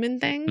see him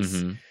in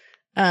things.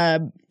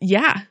 Mm-hmm.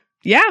 Yeah.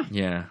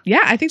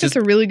 I think that's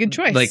a really good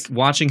choice. Like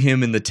watching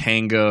him in the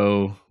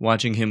Tango,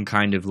 watching him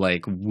kind of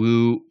like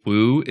woo.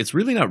 It's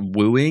really not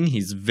wooing.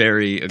 He's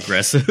very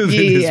aggressive in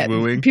his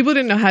wooing. People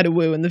didn't know how to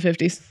woo in the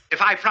 50s.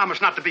 If I promise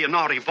not to be a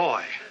naughty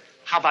boy,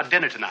 how about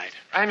dinner tonight?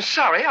 I'm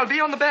sorry, I'll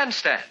be on the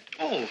bandstand.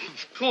 Oh,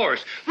 of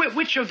course.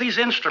 Which of these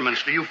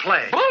instruments do you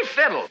play? Bull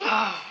fiddle.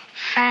 Oh,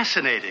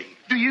 fascinating.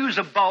 Do you use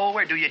a bow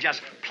or do you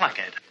just pluck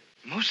it?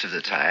 Most of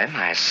the time,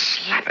 I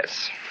slap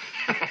it.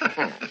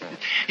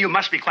 You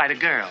must be quite a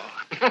girl.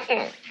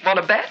 Want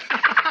to bet?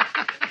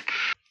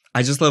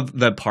 I just love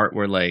that part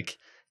where like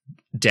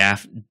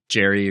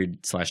Jerry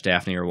 /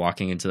 Daphne are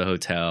walking into the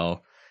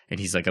hotel and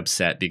he's like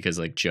upset because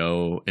like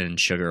Joe and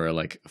Sugar are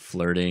like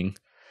flirting.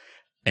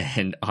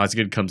 And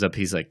Osgood comes up,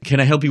 he's like, "Can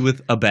I help you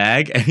with a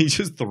bag?" And he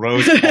just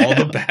throws all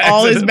the bags.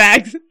 All his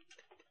bags.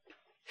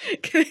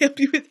 Can I help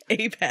you with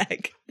a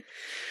bag?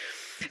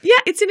 Yeah,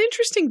 it's an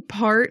interesting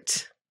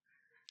part.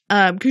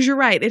 Because you're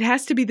right. It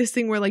has to be this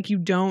thing where like you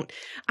don't.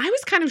 I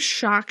was kind of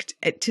shocked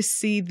to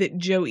see that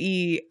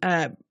Joey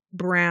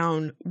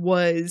Brown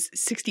was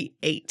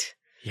 68.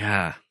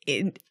 Yeah.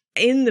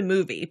 In the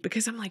movie,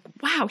 because I'm like,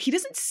 wow, he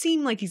doesn't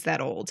seem like he's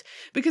that old.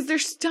 Because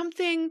there's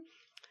something,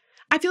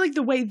 I feel like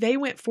the way they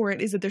went for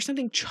it is that there's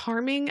something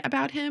charming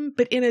about him,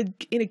 but in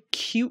a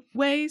cute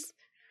ways.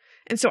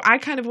 And so I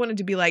kind of wanted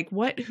to be like,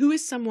 who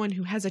is someone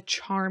who has a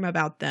charm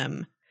about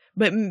them,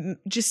 but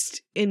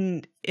just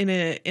in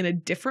a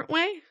different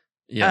way?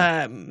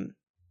 Yeah.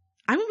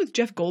 I went with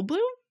Jeff Goldblum.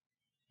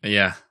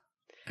 Yeah.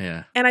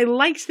 Yeah. And I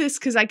liked this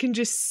because I can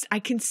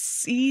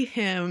see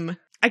him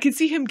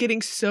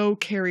getting so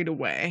carried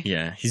away.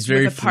 Yeah, he's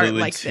very fluid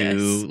like too.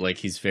 this. Like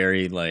he's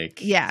very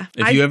like. Yeah.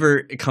 If you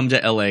ever come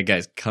to LA,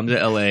 guys, come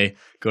to LA.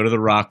 Go to the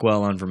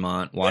Rockwell on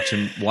Vermont. Watch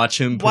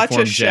him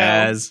perform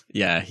jazz.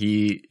 Yeah,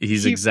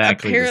 he's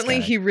exactly. Apparently,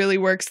 this guy. he really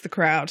works the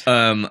crowd.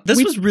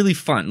 This was really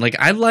fun. Like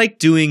I like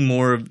doing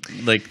more of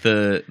like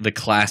the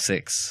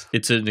classics.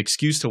 It's an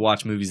excuse to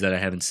watch movies that I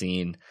haven't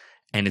seen,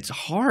 and it's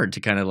hard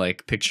to kind of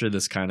like picture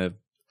this kind of.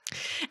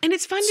 And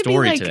it's fun to be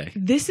like, today.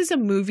 This is a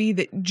movie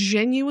that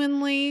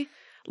genuinely,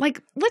 like,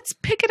 let's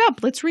pick it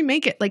up. Let's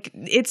remake it. Like,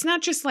 it's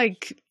not just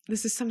like,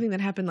 this is something that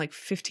happened like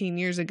 15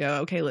 years ago.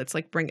 Okay, let's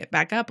like bring it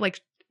back up.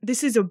 Like,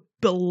 this is a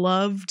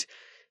beloved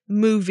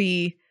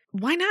movie.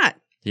 Why not?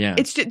 Yeah.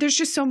 There's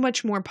just so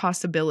much more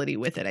possibility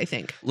with it, I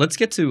think. Let's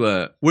get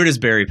to, where does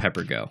Barry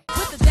Pepper go?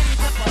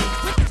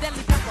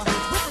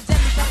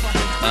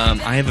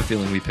 I have a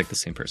feeling we picked the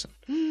same person.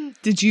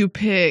 Did you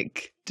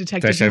pick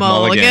Detective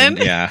Mulligan?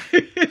 Yeah.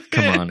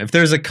 Come on. If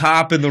there's a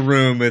cop in the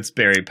room, it's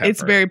Barry Pepper.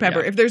 It's Barry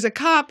Pepper. Yeah. If there's a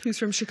cop who's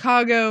from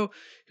Chicago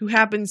who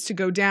happens to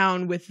go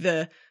down with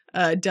the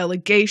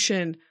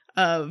delegation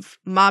of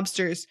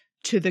mobsters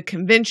to the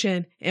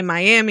convention in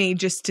Miami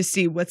just to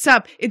see what's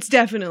up, it's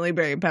definitely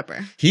Barry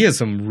Pepper. He has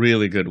some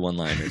really good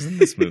one-liners in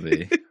this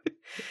movie,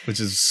 which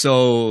is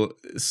so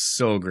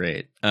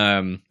great.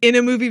 In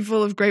a movie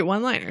full of great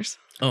one-liners.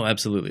 Oh,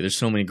 absolutely. There's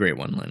so many great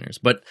one-liners.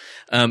 But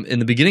in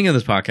the beginning of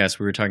this podcast,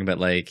 we were talking about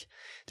like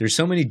there's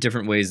so many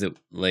different ways that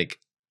like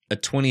a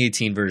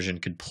 2018 version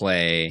could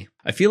play.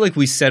 I feel like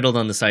we settled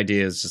on this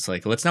idea as just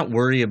like, let's not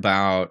worry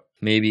about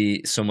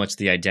maybe so much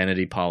the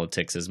identity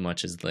politics as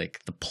much as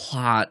like the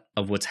plot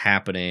of what's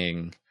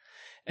happening,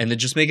 and then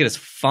just make it as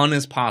fun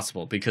as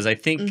possible, because I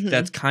think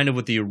that's kind of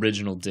what the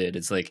original did.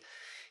 It's like,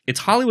 it's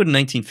Hollywood in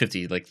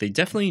 1950. Like they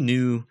definitely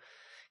knew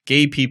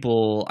gay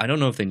people. I don't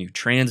know if they knew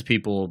trans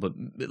people, but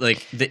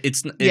like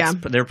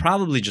they're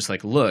probably just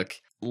like, look,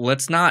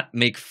 let's not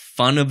make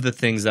fun of the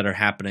things that are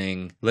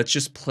happening. Let's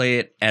just play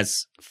it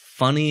as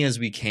funny as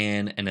we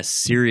can and as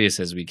serious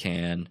as we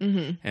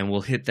can, and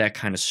we'll hit that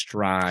kind of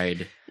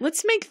stride.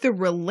 Let's make the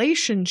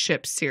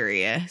relationship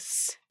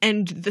serious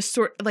and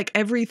the like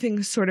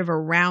everything sort of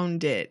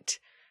around it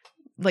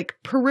like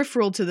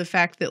peripheral to the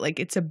fact that like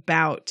it's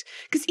about,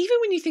 because even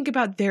when you think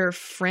about their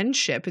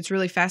friendship, it's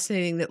really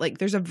fascinating that like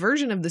there's a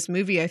version of this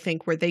movie I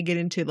think where they get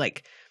into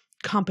like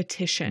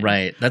competition,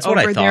 right? That's what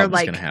I thought their,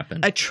 was going to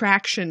happen.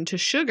 Attraction to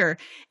sugar,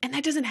 and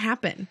that doesn't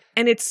happen,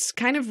 and it's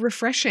kind of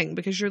refreshing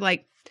because you're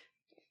like,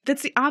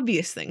 that's the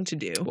obvious thing to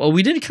do. Well,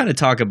 we did kind of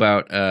talk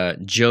about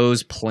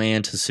Joe's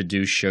plan to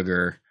seduce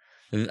Sugar.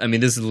 I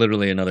mean, this is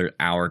literally another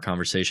hour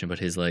conversation, but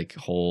his like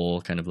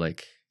whole kind of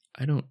like,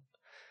 I'm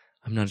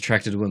not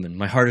attracted to women.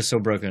 My heart is so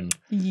broken.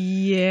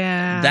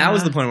 Yeah. That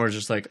was the point where it's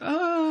just like,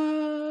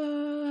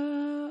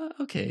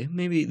 okay,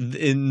 maybe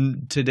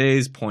in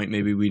today's point,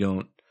 maybe we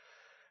don't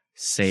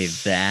say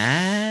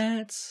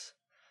that.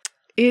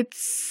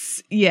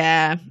 It's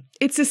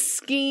a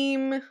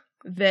scheme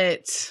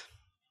that,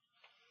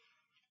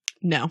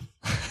 no.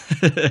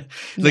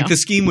 Like the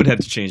scheme would have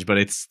to change, but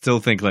I still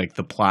think like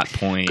the plot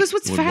point. Because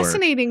what's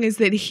fascinating is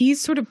that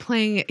he's sort of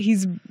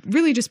he's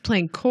really just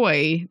playing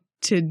coy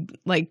to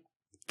like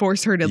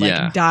force her to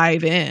like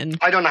dive in.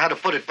 I don't know how to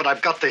put it, but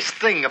I've got this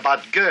thing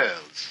about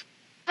girls.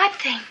 What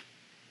thing?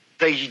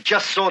 They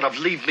just sort of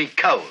leave me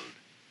cold.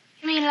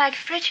 You mean like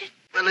frigid?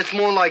 Well, it's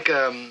more like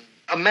a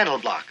mental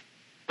block.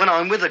 When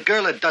I'm with a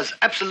girl, it does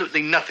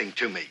absolutely nothing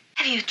to me.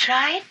 Have you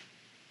tried?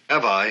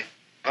 Have I?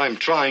 I'm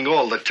trying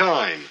all the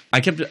time.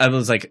 I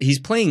was like, he's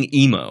playing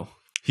emo.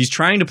 He's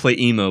trying to play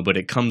emo, but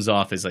it comes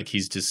off as like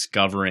he's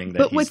discovering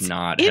that he's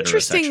not heterosexual.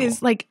 Interesting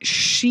is like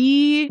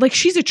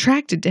she's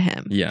attracted to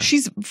him. Yeah.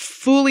 She's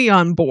fully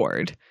on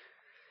board.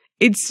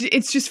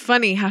 It's just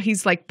funny how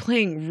he's like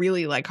playing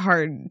really like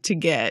hard to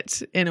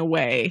get in a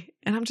way.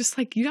 And I'm just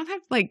like, you don't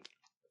have like,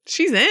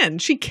 she's in.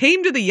 She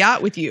came to the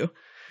yacht with you.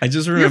 I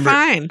just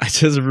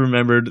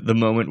remembered the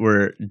moment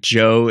where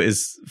Joe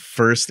is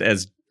first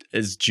as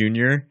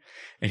Junior,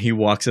 and he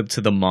walks up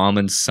to the mom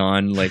and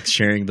son, like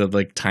sharing the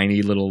like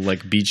tiny little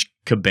like beach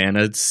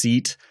cabana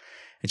seat.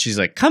 And she's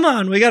like, come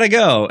on, we gotta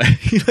go. And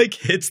he like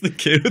hits the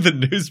kid with a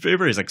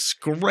newspaper. He's like,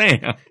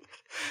 scram.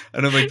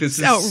 And I'm like, this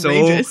is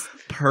outrageous. So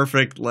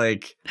perfect,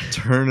 like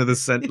turn of the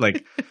century,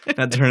 like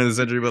not turn of the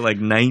century, but like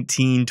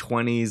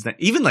 1920s,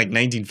 even like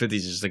 1950s.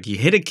 Just like you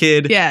hit a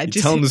kid, you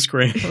tell him to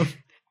scram.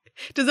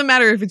 Doesn't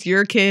matter if it's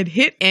your kid,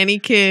 hit any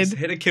kid. Just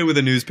hit a kid with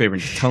a newspaper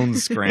and just tell him to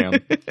scram.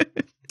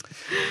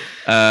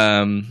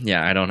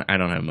 Yeah, I don't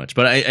have much,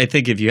 but I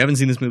think if you haven't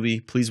seen this movie,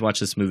 please watch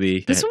this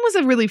movie. This one was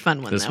a really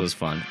fun one. This though. was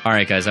fun. All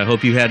right, guys, I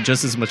hope you had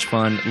just as much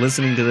fun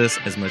listening to this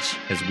as much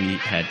as we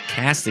had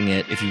casting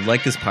it. If you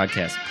like this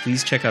podcast,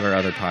 please check out our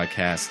other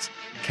podcasts.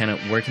 Kenna,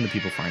 where can the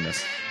people find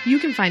us? You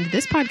can find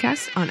this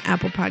podcast on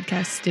Apple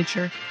Podcasts,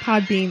 Stitcher,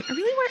 Podbean, or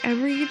really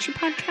wherever you get your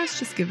podcasts.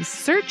 Just give us a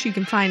search. You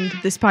can find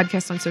this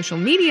podcast on social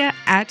media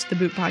at The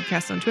Boot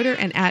Podcast on Twitter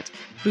and at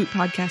Boot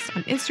Podcast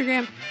on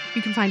Instagram.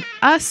 You can find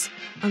us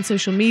on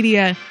social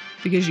media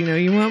because you know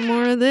you want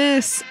more of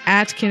this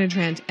at Kenna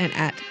Trent and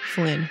at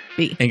Flynn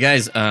B. And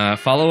guys,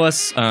 follow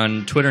us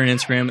on Twitter and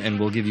Instagram, and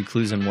we'll give you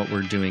clues on what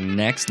we're doing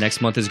next. Next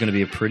month is going to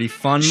be a pretty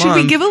fun month. Should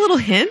we give a little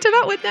hint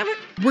about what that?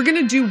 We're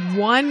going to do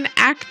one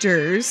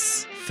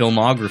actor's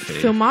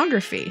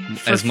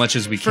filmography as much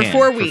as we can for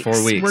 4 weeks. For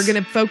 4 weeks. We're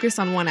going to focus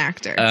on one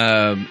actor.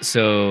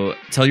 So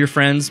tell your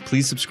friends,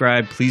 please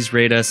subscribe, please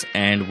rate us,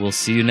 and we'll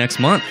see you next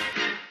month.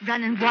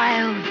 Running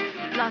wild,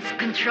 lost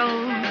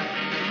control.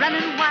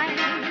 Running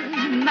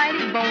wild,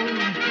 mighty bold.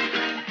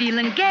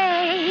 Feeling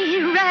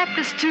gay,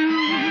 reckless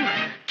too.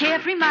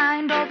 Carefree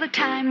mind all the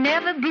time,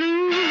 never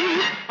blue.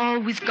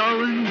 Always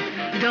going,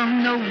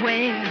 don't know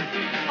where.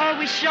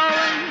 Always showing,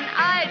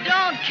 I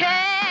don't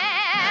care.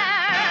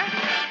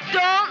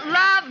 Don't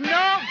love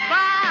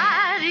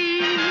nobody.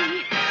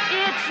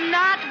 It's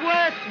not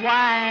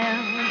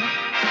worthwhile.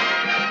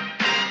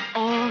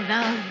 All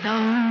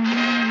alone.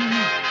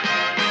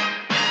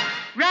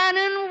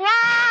 Running wild.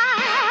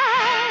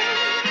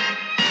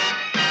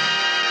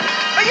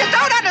 But you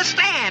don't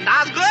understand,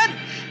 Osgood.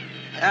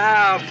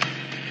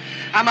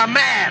 I'm a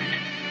man.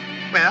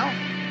 Well,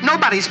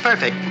 nobody's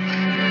perfect.